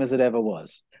same as it ever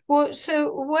was. Well,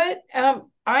 so what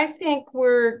I think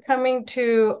we're coming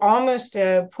to almost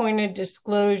a point of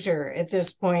disclosure at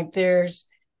this point. There's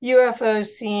UFOs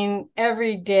seen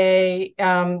every day.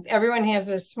 Everyone has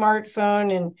a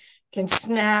smartphone and can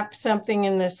snap something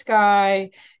in the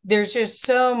sky. There's just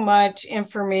so much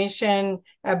information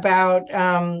about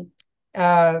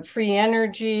free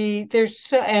energy.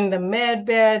 There's and the med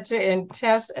beds and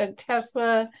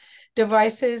Tesla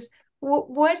devices.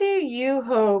 What do you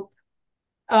hope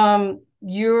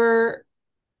your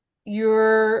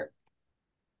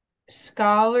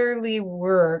scholarly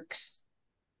works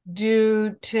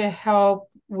do to help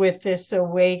with this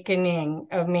awakening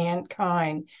of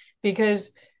mankind?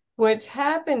 Because what's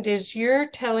happened is you're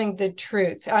telling the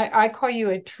truth. I call you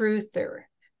a truther.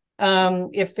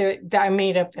 If I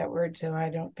made up that word, so I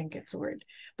don't think it's a word.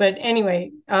 But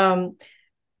anyway,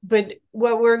 but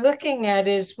what we're looking at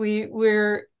is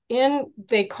we're in,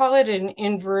 they call it an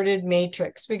inverted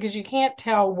matrix, because you can't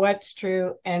tell what's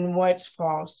true and what's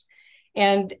false.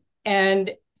 And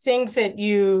things that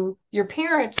your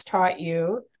parents taught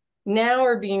you now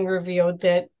are being revealed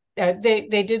that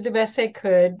they did the best they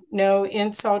could. No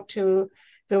insult to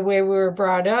the way we were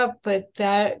brought up, but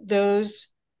that those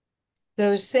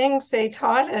things they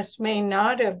taught us may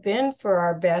not have been for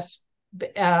our best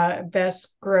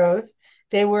growth.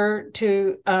 They were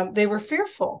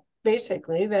fearful,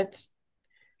 basically. That's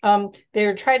they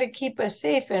were trying to keep us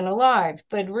safe and alive,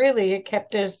 but really it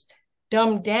kept us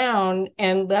dumbed down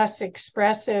and less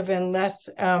expressive and less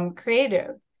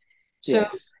creative. So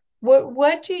Yes.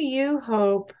 what do you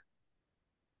hope,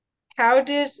 how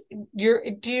does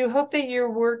do you hope that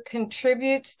your work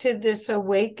contributes to this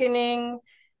awakening,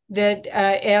 that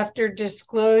after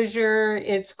disclosure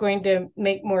it's going to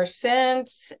make more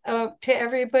sense to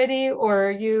everybody?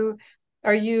 Or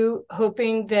are you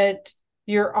hoping that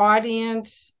your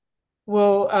audience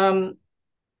will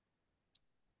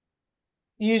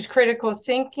use critical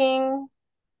thinking?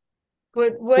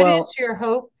 What is Well, your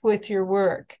hope with your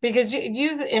work? Because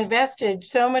you've invested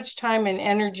so much time and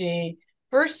energy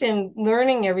first in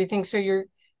learning everything, so you're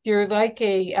like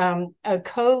a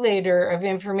collator of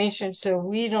information, so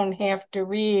we don't have to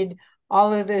read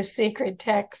all of those sacred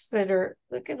texts that are,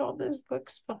 look at all those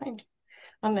books behind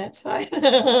on that side.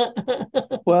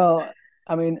 well,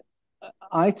 I mean,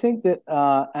 I think that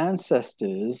our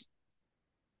ancestors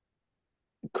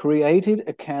created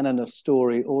a canon of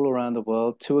story all around the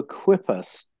world to equip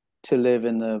us to live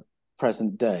in the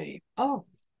present day. Oh,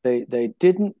 They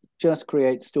didn't just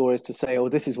create stories to say, oh,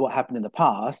 this is what happened in the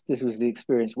past, this was the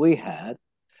experience we had.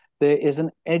 There is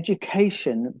an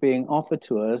education being offered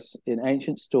to us in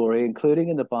ancient story, including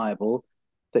in the Bible,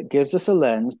 that gives us a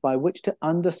lens by which to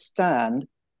understand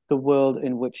the world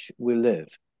in which we live,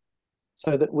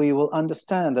 so that we will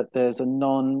understand that there's a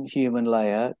non-human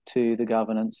layer to the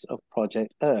governance of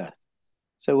Project Earth.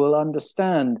 So we'll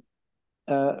understand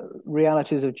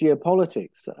realities of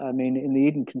geopolitics. I mean, in the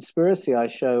Eden Conspiracy, I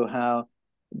show how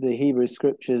the Hebrew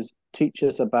scriptures teach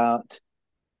us about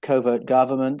covert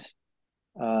government,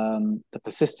 the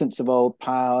persistence of old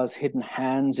powers, hidden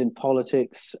hands in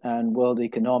politics and world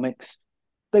economics.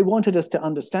 They wanted us to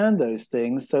understand those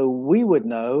things so we would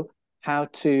know how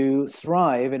to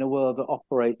thrive in a world that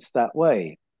operates that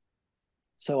way.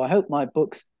 So I hope my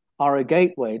books are a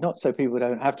gateway, not so people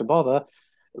don't have to bother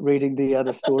reading the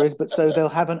other stories, but so they'll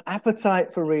have an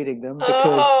appetite for reading them,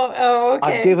 because I've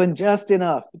okay. given just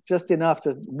enough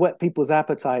to whet people's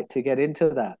appetite to get into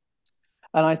that.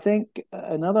 And I think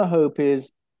another hope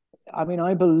is, I mean,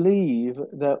 I believe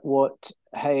that what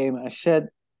Haim Ashed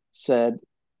said,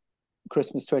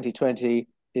 Christmas 2020,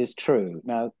 is true.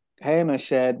 Now, Haim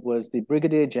Ashed was the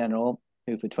brigadier general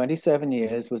who for 27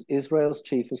 years was Israel's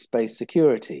chief of space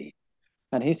security.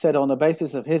 And he said, on the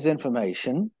basis of his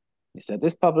information, he said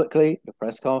this publicly at a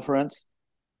press conference,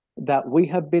 that we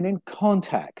have been in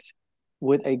contact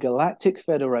with a galactic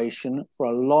federation for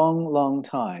a long, long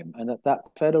time, and that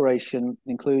federation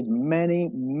includes many,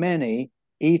 many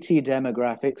ET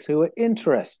demographics who are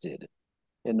interested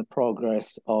in the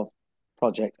progress of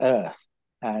Project Earth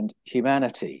and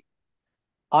humanity.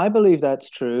 I believe that's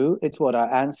true. It's what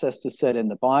our ancestors said in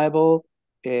the Bible,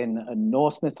 in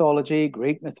Norse mythology,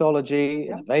 Greek mythology,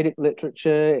 in the Vedic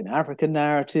literature, in African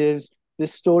narratives.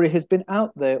 This story has been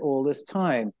out there all this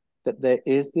time, that there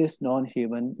is this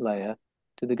non-human layer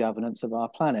to the governance of our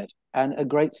planet, and a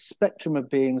great spectrum of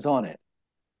beings on it.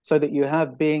 So that you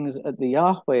have beings at the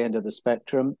Yahweh end of the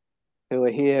spectrum who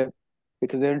are here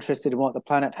because they're interested in what the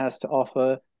planet has to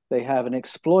offer. They have an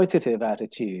exploitative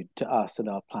attitude to us and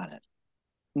our planet.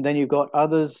 And then you've got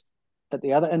others at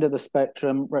the other end of the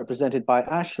spectrum, represented by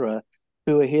Asherah,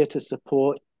 who are here to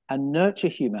support and nurture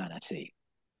humanity.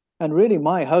 And really,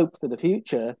 my hope for the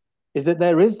future is that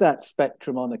there is that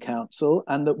spectrum on the council,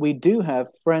 and that we do have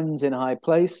friends in high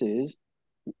places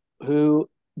who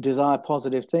desire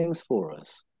positive things for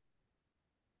us.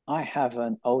 I have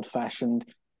an old-fashioned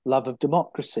love of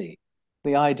democracy.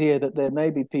 The idea that there may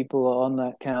be people on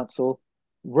that council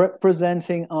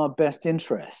representing our best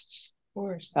interests. Of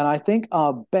course. And I think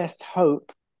our best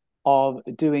hope of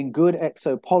doing good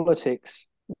exopolitics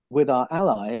with our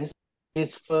allies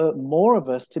is for more of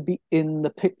us to be in the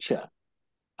picture,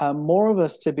 and more of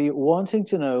us to be wanting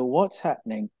to know what's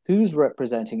happening, who's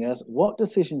representing us, what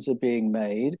decisions are being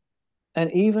made,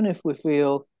 and even if we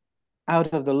feel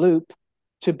out of the loop,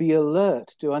 to be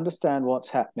alert, to understand what's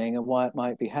happening and why it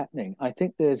might be happening. I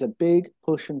think there's a big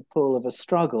push and pull of a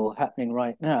struggle happening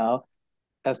right now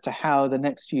as to how the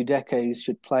next few decades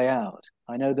should play out.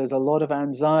 I know there's a lot of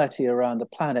anxiety around the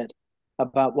planet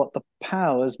about what the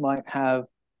powers might have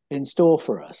in store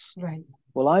for us. Right.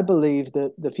 Well, I believe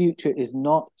that the future is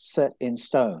not set in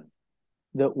stone,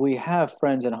 that we have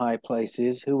friends in high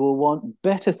places who will want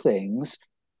better things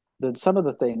than some of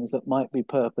the things that might be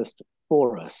purposed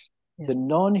for us. Yes. The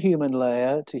non-human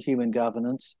layer to human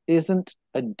governance isn't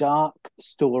a dark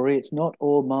story. It's not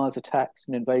all Mars attacks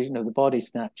and invasion of the body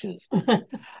snatchers.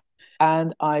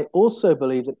 And I also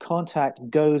believe that contact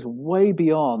goes way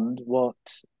beyond what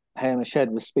Hamish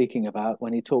Head was speaking about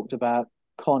when he talked about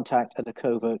contact at a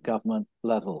covert government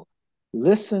level.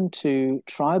 Listen to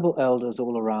tribal elders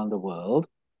all around the world,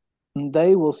 and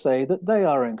they will say that they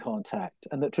are in contact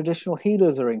and that traditional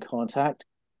healers are in contact,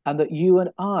 and that you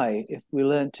and I, if we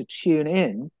learn to tune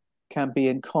in, can be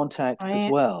in contact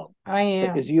as well. I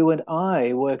am. As you and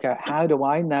I work out, how do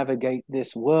I navigate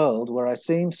this world where I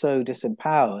seem so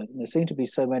disempowered and there seem to be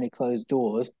so many closed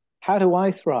doors? How do I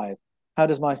thrive? How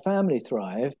does my family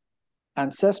thrive?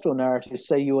 Ancestral narratives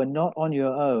say you are not on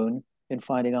your own in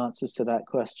finding answers to that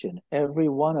question. Every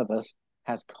one of us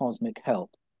has cosmic help.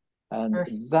 And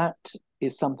that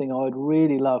is something I would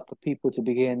really love for people to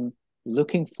begin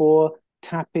looking for,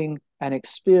 tapping, and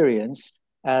experience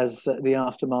as the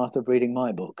aftermath of reading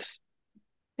my books.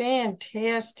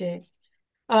 Fantastic.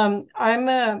 I'm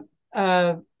a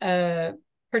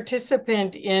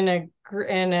participant in a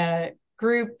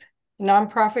group,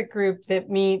 nonprofit group that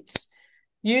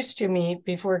used to meet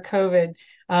before COVID,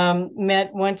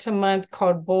 met once a month,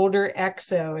 called Boulder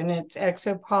Exo, and it's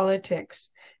exopolitics.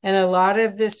 And a lot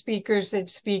of the speakers that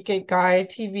speak at Gaia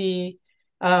TV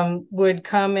would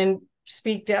come and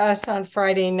speak to us on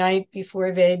Friday night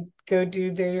before they'd go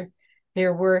do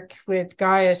their work with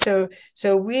Gaia. So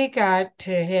we got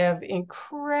to have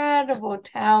incredible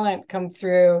talent come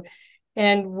through.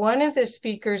 And one of the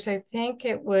speakers, I think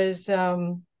it was,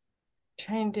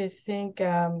 trying to think,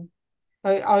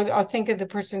 I'll think of the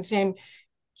person's name.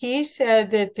 He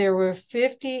said that there were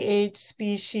 58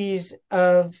 species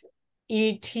of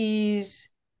ETs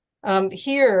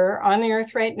here on the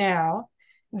earth right now,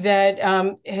 that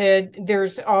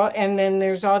there's all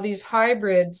these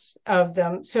hybrids of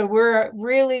them. So we're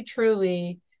really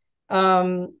truly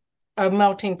a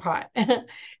melting pot.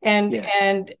 And yes.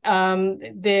 And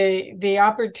the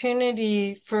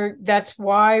opportunity that's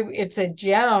why it's a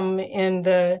gem in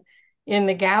the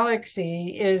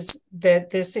galaxy, is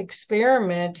that this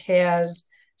experiment has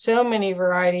so many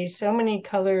varieties, so many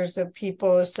colors of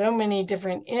people, so many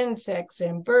different insects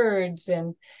and birds,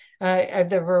 and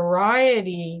the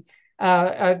variety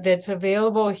that's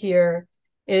available here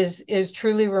is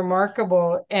truly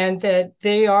remarkable. And that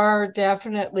they are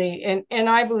definitely, and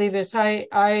I believe this.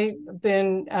 I've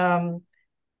been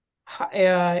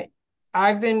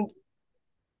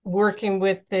working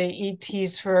with the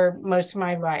ETs for most of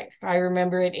my life. I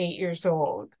remember at 8 years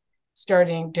old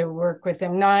starting to work with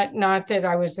them. Not that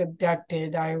I was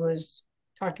abducted. I was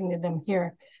talking to them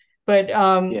here. But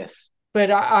yes. But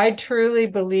I truly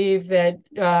believe that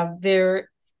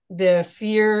the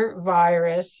fear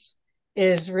virus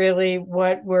is really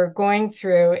what we're going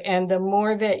through. And the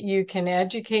more that you can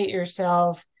educate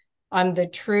yourself on the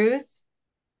truth,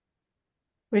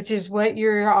 which is what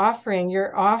you're offering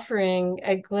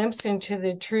a glimpse into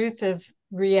the truth of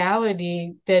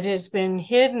reality that has been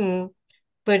hidden,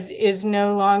 but is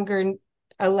no longer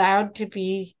allowed to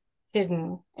be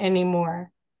hidden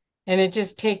anymore. And it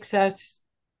just takes us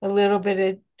a little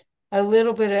bit of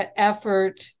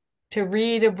effort to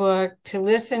read a book, to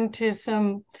listen to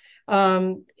some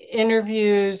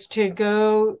interviews, to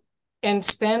go and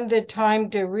spend the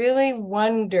time to really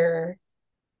wonder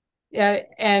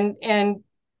and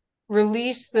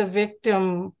release the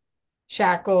victim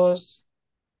shackles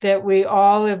that we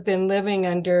all have been living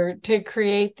under, to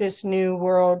create this new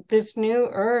world, this new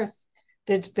earth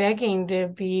that's begging to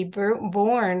be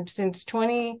born since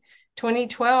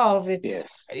 2012.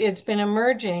 It's been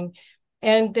emerging,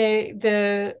 and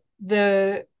the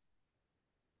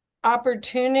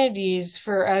opportunities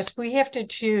for us, we have to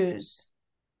choose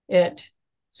it.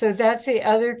 So that's the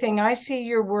other thing. I see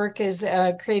your work as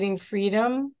creating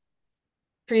freedom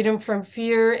freedom from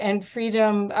fear and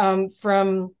freedom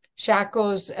from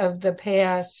shackles of the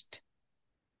past.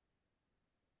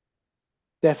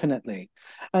 Definitely.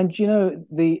 And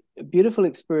the beautiful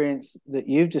experience that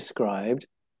you've described,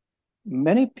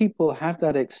 many people have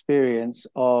that experience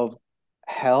of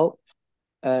help,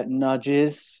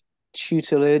 nudges,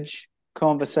 tutelage,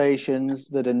 conversations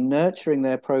that are nurturing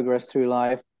their progress through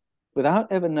life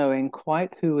without ever knowing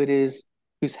quite who it is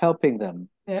who's helping them.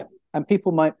 Yeah. And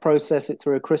people might process it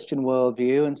through a Christian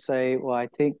worldview and say, well, I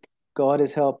think God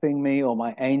is helping me, or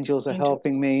my angels are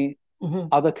helping me. Mm-hmm.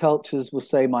 Other cultures will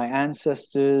say my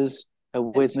ancestors are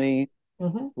with me.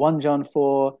 Mm-hmm. 1 John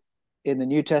 4 in the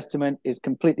New Testament is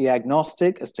completely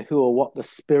agnostic as to who or what the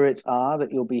spirits are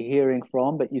that you'll be hearing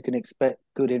from, but you can expect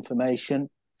good information.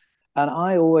 And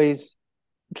I always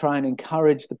try and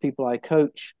encourage the people I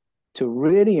coach to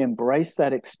really embrace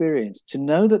that experience, to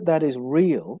know that that is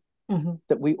real, Mm-hmm.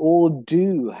 that we all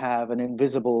do have an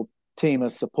invisible team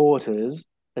of supporters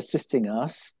assisting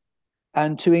us,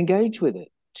 and to engage with it,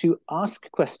 to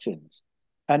ask questions.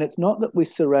 And it's not that we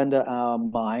surrender our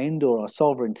mind or our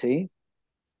sovereignty.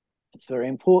 It's very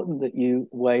important that you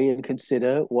weigh and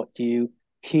consider what you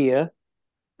hear,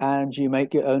 and you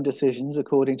make your own decisions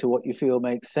according to what you feel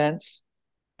makes sense.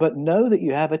 But know that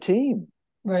you have a team.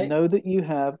 Right. Know that you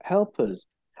have helpers.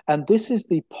 And this is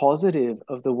the positive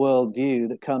of the worldview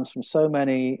that comes from so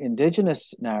many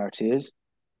indigenous narratives,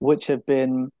 which have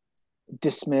been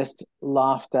dismissed,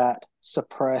 laughed at,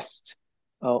 suppressed,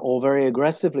 or very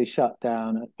aggressively shut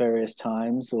down at various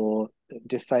times, or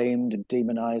defamed and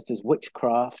demonized as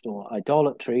witchcraft or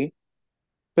idolatry.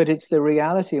 But it's the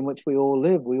reality in which we all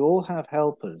live. We all have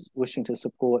helpers wishing to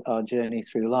support our journey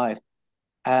through life.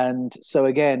 And so,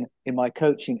 again, in my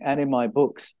coaching and in my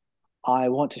books, I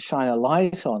want to shine a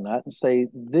light on that and say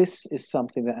this is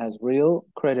something that has real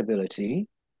credibility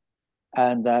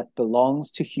and that belongs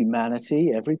to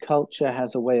humanity. Every culture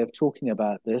has a way of talking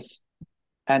about this.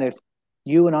 And if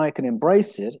you and I can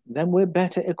embrace it, then we're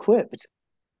better equipped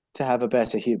to have a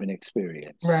better human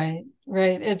experience. Right,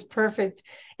 right. It's perfect.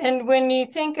 And when you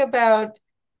think about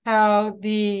how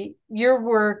your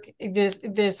work,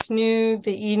 this new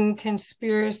The Eden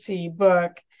Conspiracy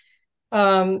book,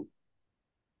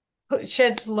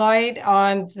 sheds light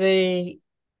on the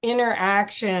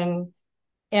interaction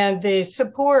and the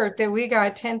support that we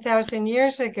got 10,000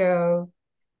 years ago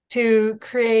to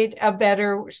create a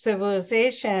better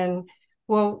civilization.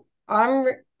 Well,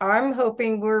 I'm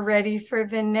hoping we're ready for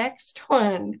the next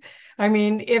one. I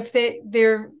mean, if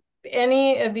they're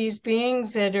any of these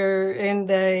beings that are in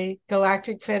the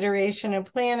Galactic Federation of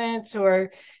Planets,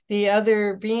 or the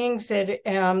other beings that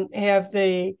have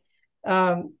the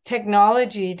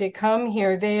technology to come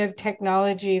here, they have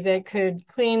technology that could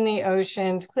clean the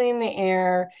oceans, clean the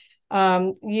air,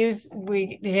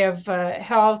 we have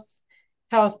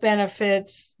health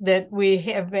benefits that we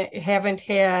haven't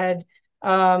had,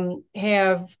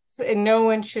 have no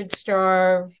one should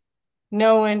starve,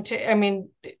 no one to, I mean,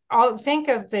 I'll think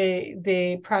of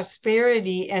the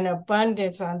prosperity and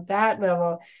abundance on that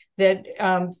level, that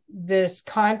this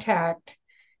contact,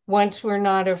 once we're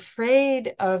not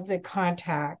afraid of the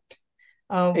contact,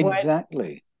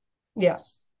 Exactly.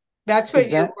 yes, that's what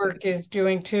your Exactly. work is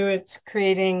doing too. It's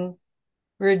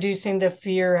reducing the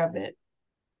fear of it.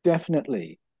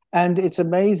 Definitely. And it's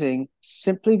amazing,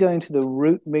 simply going to the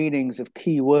root meanings of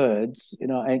key words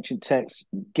in our ancient texts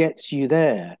gets you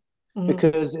there. Mm-hmm.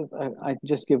 Because if I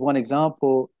just give one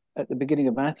example, at the beginning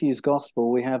of Matthew's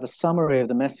gospel, we have a summary of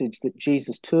the message that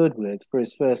Jesus toured with for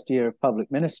his first year of public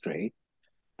ministry.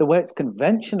 The way it's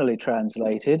conventionally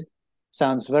translated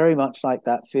sounds very much like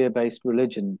that fear-based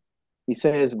religion. He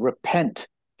says, repent,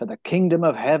 for the kingdom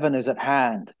of heaven is at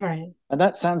hand. Right. And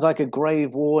that sounds like a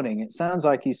grave warning. It sounds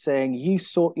like he's saying, you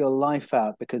sort your life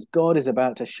out because God is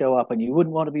about to show up and you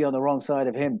wouldn't want to be on the wrong side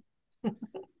of him.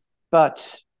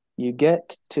 But you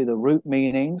get to the root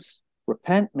meanings.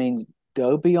 Repent means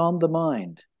go beyond the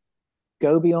mind.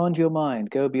 Go beyond your mind.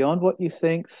 Go beyond what you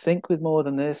think. Think with more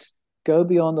than this. Go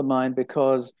beyond the mind,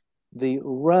 because the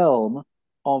realm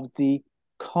of the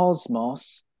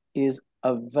cosmos is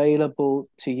available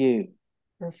to you.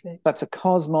 Perfect. That's a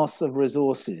cosmos of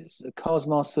resources, a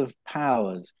cosmos of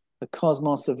powers, a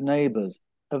cosmos of neighbors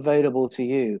available to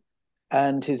you.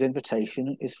 And his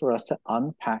invitation is for us to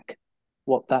unpack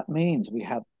what that means. We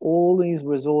have all these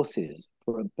resources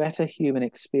for a better human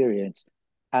experience,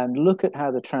 and look at how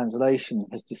the translation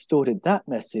has distorted that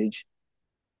message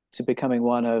to becoming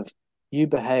one of you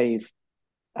behave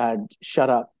and shut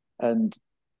up and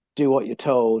do what you're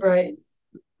told. Right.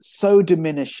 So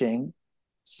diminishing,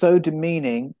 so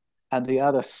demeaning, and the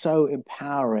other so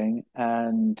empowering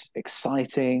and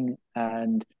exciting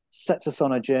and sets us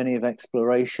on a journey of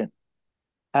exploration.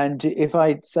 And if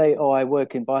I say, "Oh, I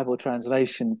work in Bible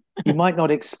translation," you might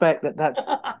not expect that that's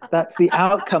the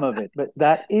outcome of it, but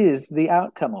that is the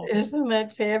outcome of it. Isn't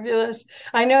that fabulous?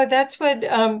 I know that's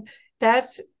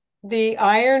the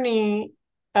irony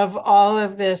of all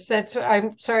of this. That's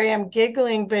I'm sorry I'm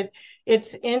giggling, but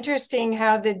it's interesting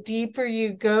how the deeper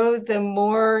you go, the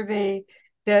more the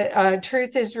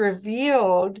truth is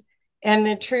revealed, and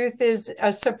the truth is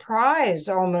a surprise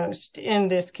almost in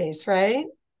this case, right?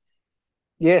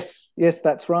 Yes, yes,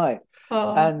 that's right.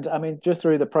 Oh, And I mean, just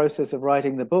through the process of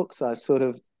writing the books, I've sort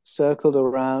of circled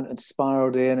around and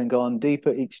spiraled in and gone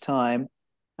deeper each time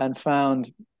and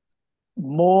found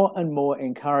more and more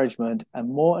encouragement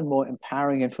and more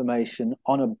empowering information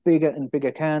on a bigger and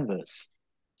bigger canvas,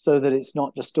 so that it's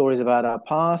not just stories about our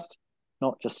past,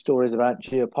 not just stories about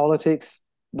geopolitics,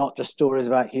 not just stories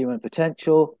about human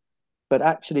potential, but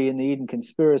actually in the Eden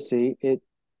conspiracy, it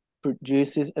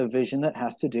produces a vision that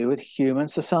has to do with human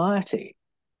society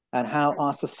and how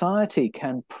our society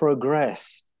can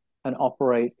progress and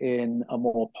operate in a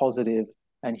more positive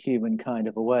and human kind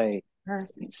of a way.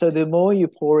 perfect. So the more you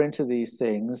pour into these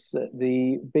things,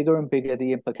 the bigger and bigger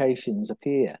the implications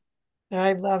appear.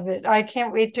 I love it. I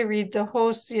can't wait to read the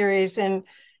whole series, and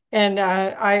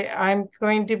I'm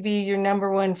going to be your number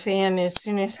one fan as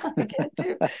soon as I get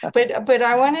to. But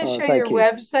I want to Oh, show your thank you.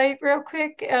 website real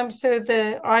quick, so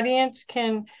the audience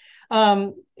can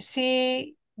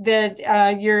see that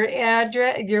your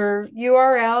address, your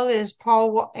URL is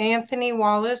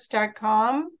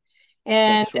paulanthonywallis.com,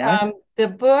 and That's right. the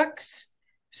books.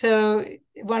 So I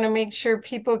want to make sure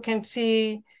people can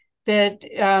see that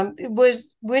it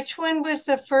was which one was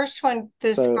the first one?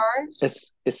 The So scars? Oh,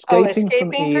 escaping from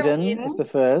escaping from Eden is Eden. the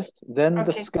first, then the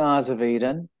Okay, scars of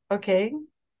Eden, okay.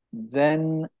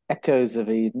 then echoes of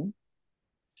Eden,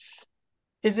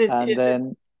 Is it and is it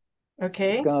then the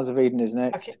okay? scars of Eden is Okay,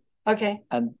 next, okay.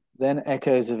 and then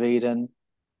echoes of Eden,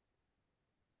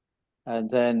 and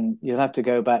then you'll have to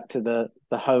go back to the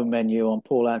home menu on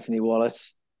Paul Anthony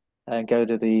Wallis and go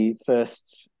to the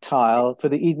first tile for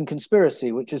the Eden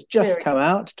Conspiracy, which has just There come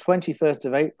out. 21st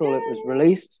of April, it was we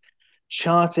released,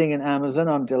 charting in Amazon,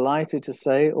 I'm delighted to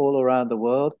say, all around the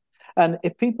world. And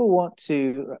if people want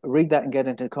to read that and get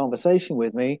into conversation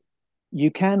with me,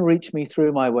 you can reach me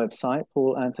through my website,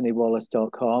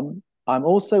 paulanthonywallis.com. I'm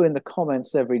also in the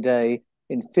comments every day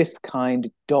in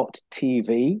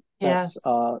fifthkind.tv. That's Yes.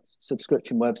 our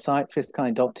subscription website,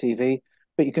 fifthkind.tv.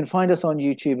 But you can find us on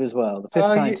YouTube as well, the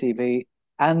Fifth Oh, Kind you TV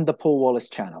and the Paul Wallis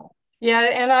channel. yeah,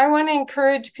 and I want to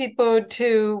encourage people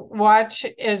to watch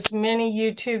as many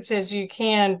YouTubes as you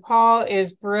can. Paul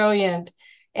is brilliant.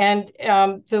 And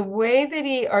the way that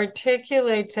he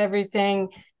articulates everything,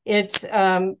 it's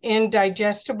in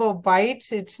digestible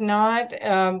bites. It's not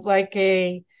like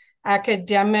a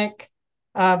academic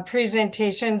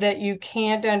presentation that you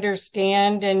can't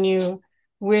understand and you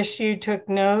wish you took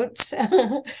notes.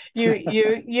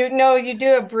 You know, you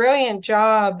do a brilliant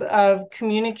job of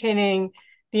communicating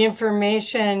the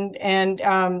information, and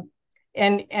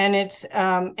it's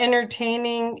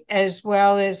entertaining as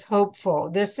well as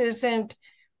hopeful. This isn't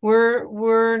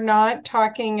we're not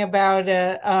talking about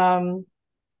a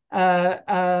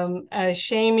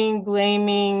shaming,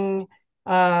 blaming,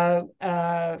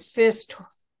 fist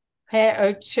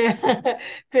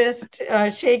fist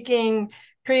shaking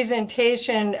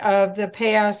presentation of the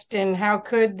past and how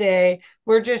could they.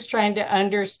 We're just trying to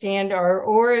understand our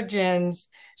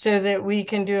origins so that we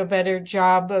can do a better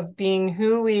job of being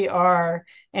who we are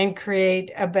and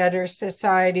create a better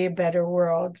society, a better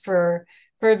world for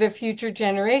the future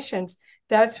generations.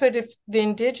 That's what if the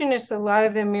indigenous, a lot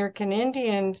of the American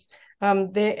Indians,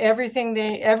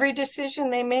 every decision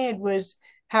they made was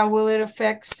how will it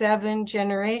affect 7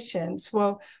 generations?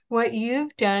 Well, what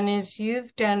you've done is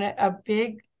you've done a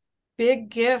big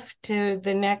gift to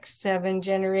the next 7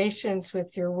 generations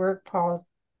with your work, Paul.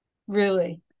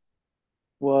 Really.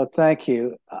 Well, thank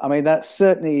you. I mean, that's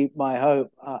certainly my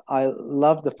hope. I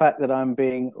love the fact that I'm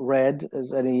being read,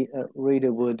 as any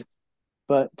reader would.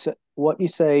 But what you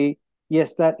say,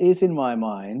 yes, that is in my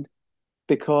mind,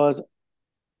 because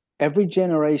every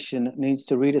generation needs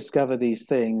to rediscover these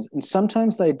things. And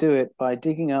sometimes they do it by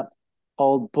digging up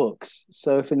old books.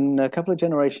 So if in a couple of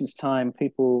generations' time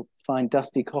people find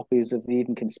dusty copies of the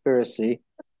Eden Conspiracy,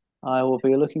 I will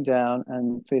be looking down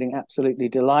and feeling absolutely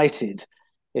delighted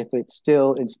if it's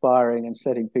still inspiring and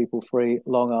setting people free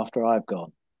long after I've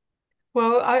gone.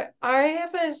 Well, I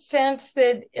have a sense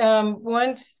that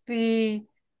once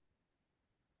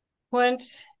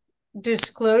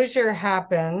disclosure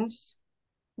happens,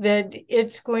 that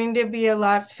it's going to be a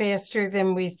lot faster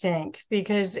than we think,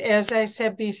 because as I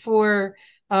said before,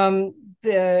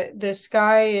 the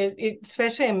sky is,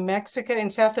 especially in Mexico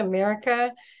and South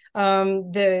America,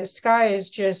 the sky is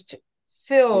just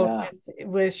filled Yeah.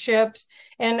 with ships.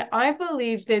 And I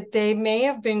believe that they may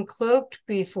have been cloaked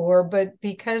before, but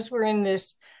because we're in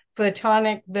this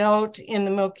photonic belt in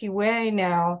the Milky Way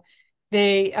now,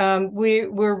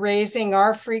 we're raising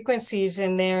our frequencies,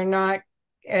 and they're not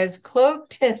as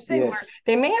cloaked as they were. Yes.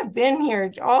 They may have been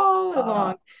here all Uh,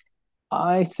 along.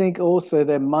 I think also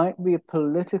there might be a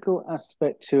political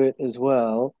aspect to it as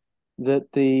well,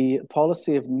 that the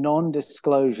policy of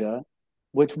non-disclosure,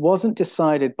 which wasn't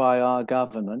decided by our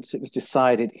governments, it was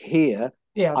decided here.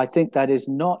 I Yes, think that is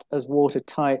not as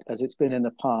watertight as it's been in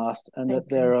the past, and that thank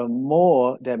there are goodness.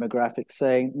 more demographics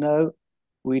saying, no,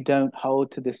 we don't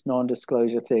hold to this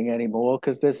non-disclosure thing anymore,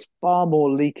 because there's far more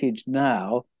leakage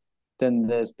now than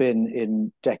there's been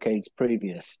in decades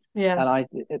previous. And Yes,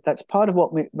 that's part of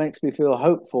what makes me feel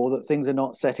hopeful that things are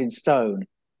not set in stone,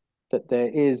 that there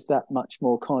is that much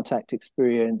more contact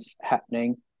experience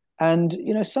happening. And,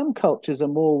 some cultures are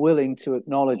more willing to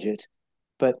acknowledge it.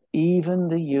 But even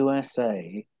the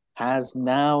USA has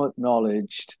now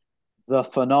acknowledged the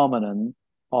phenomenon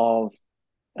of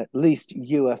at least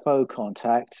UFO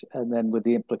contact, and then with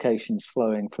the implications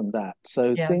flowing from that.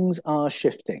 So yes. things are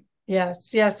shifting.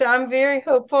 Yes, yes. I'm very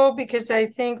hopeful because I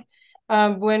think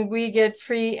when we get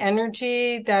free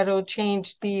energy, that'll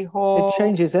change the It whole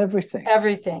changes everything.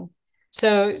 everything.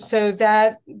 So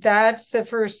that's the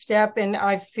first step, and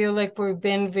I feel like we've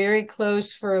been very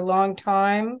close for a long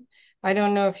time. I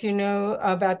don't know if you know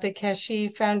about the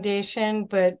Keshe Foundation,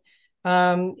 but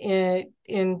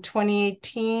in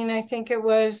 2018, I think it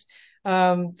was,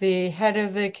 the head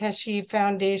of the Keshe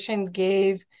Foundation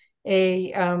gave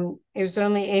it was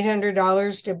only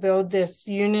 $800 to build this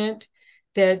unit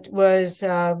that was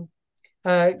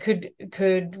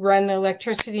could run the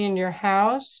electricity in your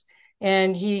house.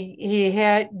 And he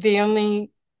had a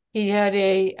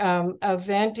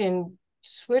event in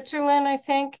Switzerland, I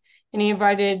think, and he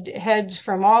invited heads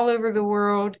from all over the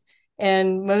world,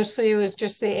 and mostly it was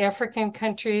just the African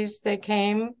countries that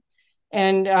came.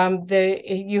 And the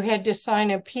you had to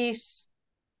sign a peace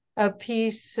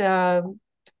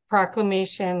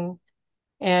proclamation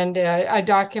and a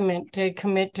document to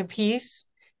commit to peace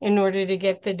in order to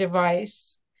get the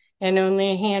device. And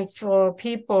only a handful of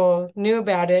people knew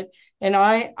about it. And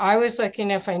I was lucky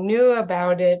enough, I knew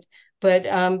about it, but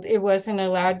it wasn't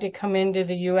allowed to come into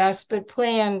the US, but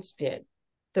plans did.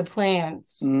 The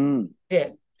plans Mm,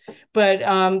 did. But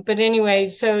anyway,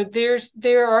 so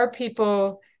there are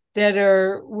people that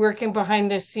are working behind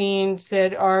the scenes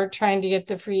that are trying to get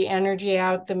the free energy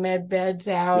out, the med beds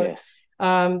out, yes.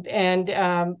 and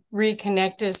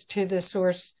reconnect us to the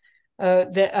source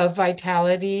of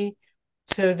vitality,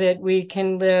 so that we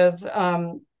can live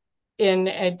in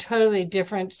a totally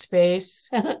different space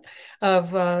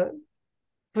of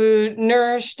food,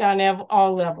 nourished on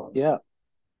all Yeah. levels.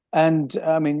 And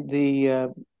I mean, the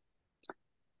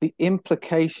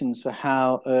implications for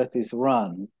how Earth is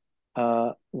run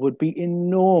would be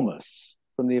enormous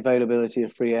from the availability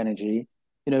of free energy.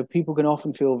 People can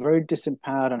often feel very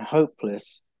disempowered and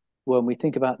hopeless when we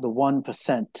think about the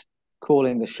 1%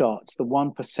 calling the shots, the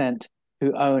 1%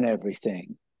 who own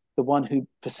everything, the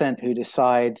 1% who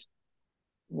decide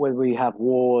whether we have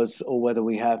wars or whether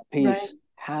we have Right, peace.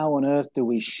 How on earth do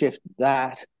we shift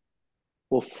that?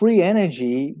 Well, free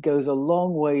energy goes a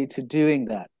long way to doing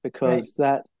that, right, because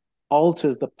that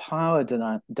alters the power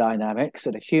dynamics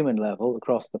at a human level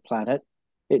across the planet.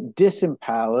 It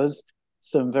disempowers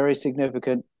some very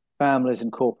significant families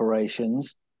and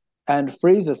corporations and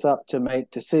frees us up to make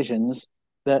decisions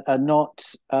that are not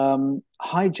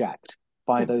hijacked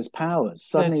by those powers.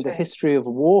 Suddenly, that's the right. history of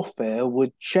warfare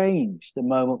would change the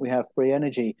moment we have free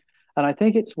energy. And I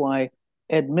think it's why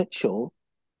Ed Mitchell,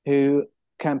 who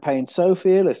campaigned so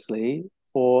fearlessly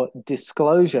for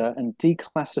disclosure and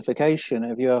declassification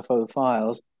of UFO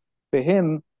files, for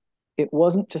him, it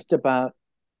wasn't just about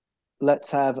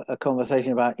let's have a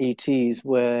conversation about ETs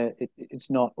where it's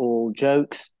not all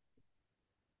jokes.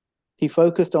 He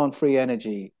focused on free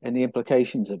energy and the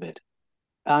implications of it.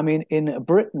 I mean, in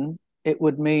Britain, it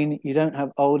would mean you don't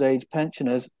have old age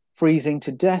pensioners freezing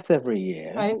to death every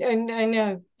year. I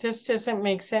know, just doesn't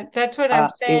make sense. That's what I'm Uh,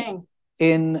 in, saying.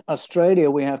 in Australia,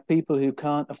 we have people who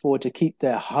can't afford to keep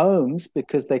their homes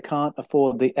because they can't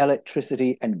afford the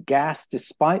electricity and gas,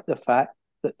 despite the fact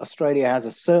that Australia has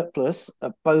a surplus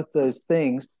of both those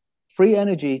things. Free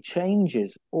energy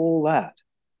changes all that.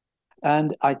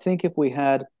 And I think if we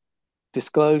had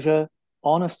disclosure,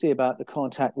 honesty about the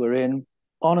contact we're in,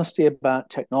 honesty about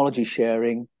technology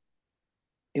sharing,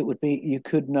 it would be you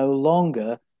could no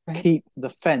longer Right. keep the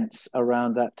fence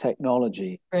around that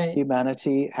technology. Right.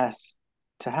 Humanity has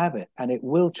to have it, and it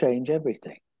will change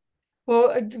everything.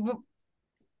 Well,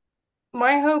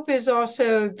 my hope is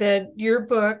also that your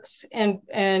books and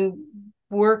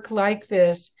work like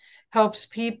this helps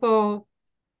people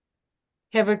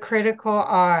have a critical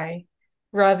eye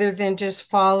rather than just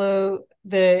follow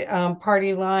the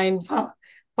party line,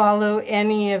 follow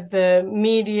any of the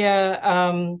media,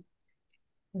 um,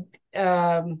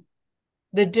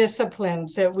 the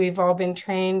disciplines that we've all been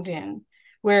trained in.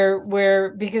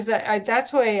 Because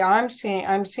that's why I'm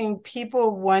seeing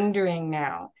people wondering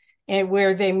now, and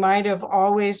where they might have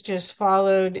always just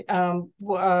followed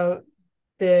the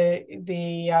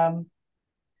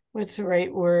what's the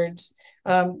right words?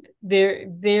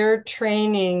 Their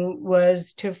training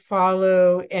was to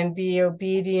follow and be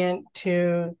obedient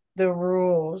to the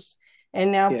rules,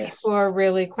 and now people Yes, are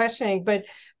really questioning. But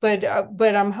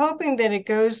I'm hoping that it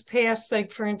goes past,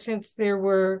 like, for instance, there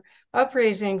were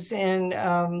upraisings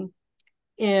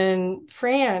in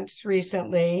France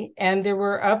recently, and there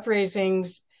were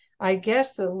upraisings, I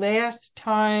guess, the last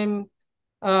time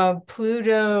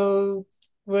Pluto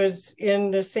was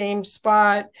in the same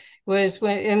spot was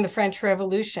when in the French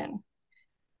Revolution.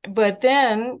 But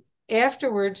then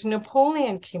afterwards,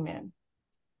 Napoleon came in.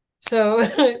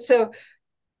 So, so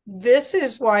this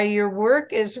is why your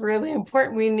work is really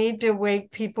important. We need to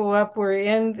wake people up. We're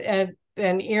in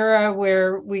an era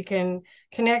where we can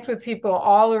connect with people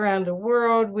all around the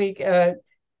world. We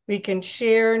can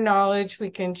share knowledge,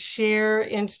 we can share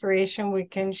inspiration, we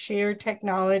can share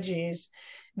technologies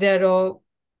that'll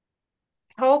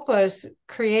help us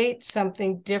create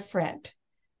something different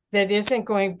that isn't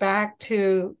going back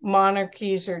to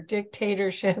monarchies or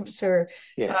dictatorships or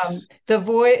yes, the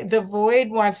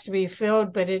void wants to be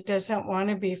filled, but it doesn't want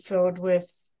to be filled with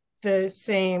the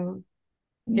same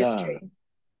no, history.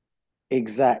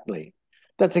 exactly.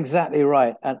 That's exactly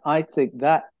right. And I think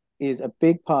that is a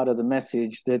big part of the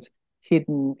message that's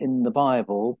hidden in the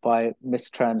Bible by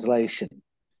mistranslation.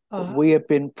 But uh, we have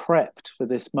been prepped for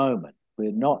this moment.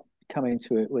 We're not coming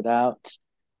to it without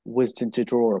wisdom to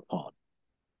draw upon.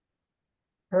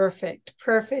 Perfect,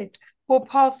 perfect. Well,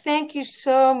 Paul, thank you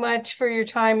so much for your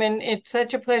time, and it's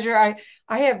such a pleasure.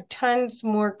 I have tons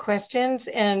more questions,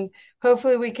 and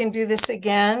hopefully we can do this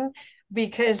again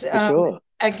because For sure.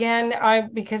 again, I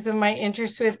because of my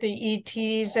interest with the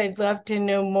ETs, I'd love to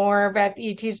know more about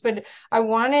the ETs, but I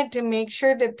wanted to make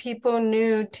sure that people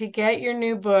knew to get your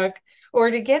new book or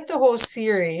to get the whole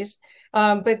series.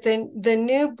 But then the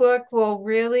new book will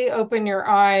really open your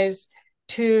eyes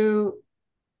to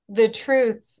the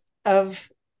truth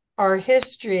of our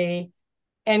history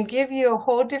and give you a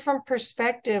whole different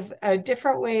perspective, a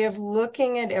different way of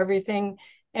looking at everything,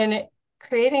 and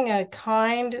creating a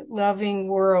kind, loving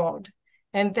world.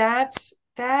 And that's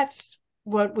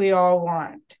what we all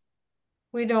want.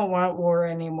 We don't want war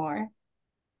anymore,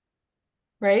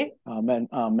 right? Amen.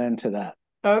 Amen to that.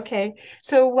 Okay.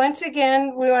 So once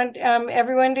again, we want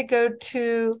everyone to go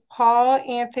to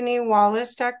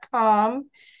paulanthonywallis.com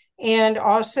and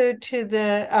also to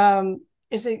the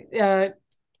is it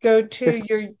go to Fifth,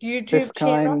 your YouTube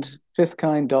channel,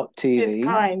 fifthkind.tv.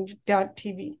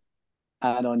 fifthkind.tv.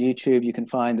 And on YouTube, you can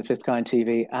find the Fifth Kind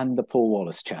TV and the Paul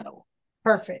Wallis channel.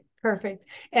 Perfect, perfect.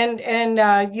 And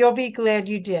you'll be glad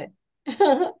you did.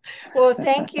 Well,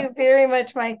 thank you very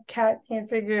much. My cat can't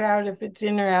figure out if it's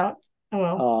in or out.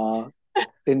 Well. uh,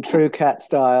 in true cat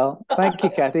style. Thank you,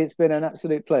 Kathy. It's been an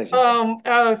absolute pleasure.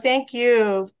 Oh, thank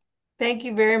you. Thank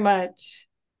you very much.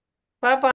 Bye bye.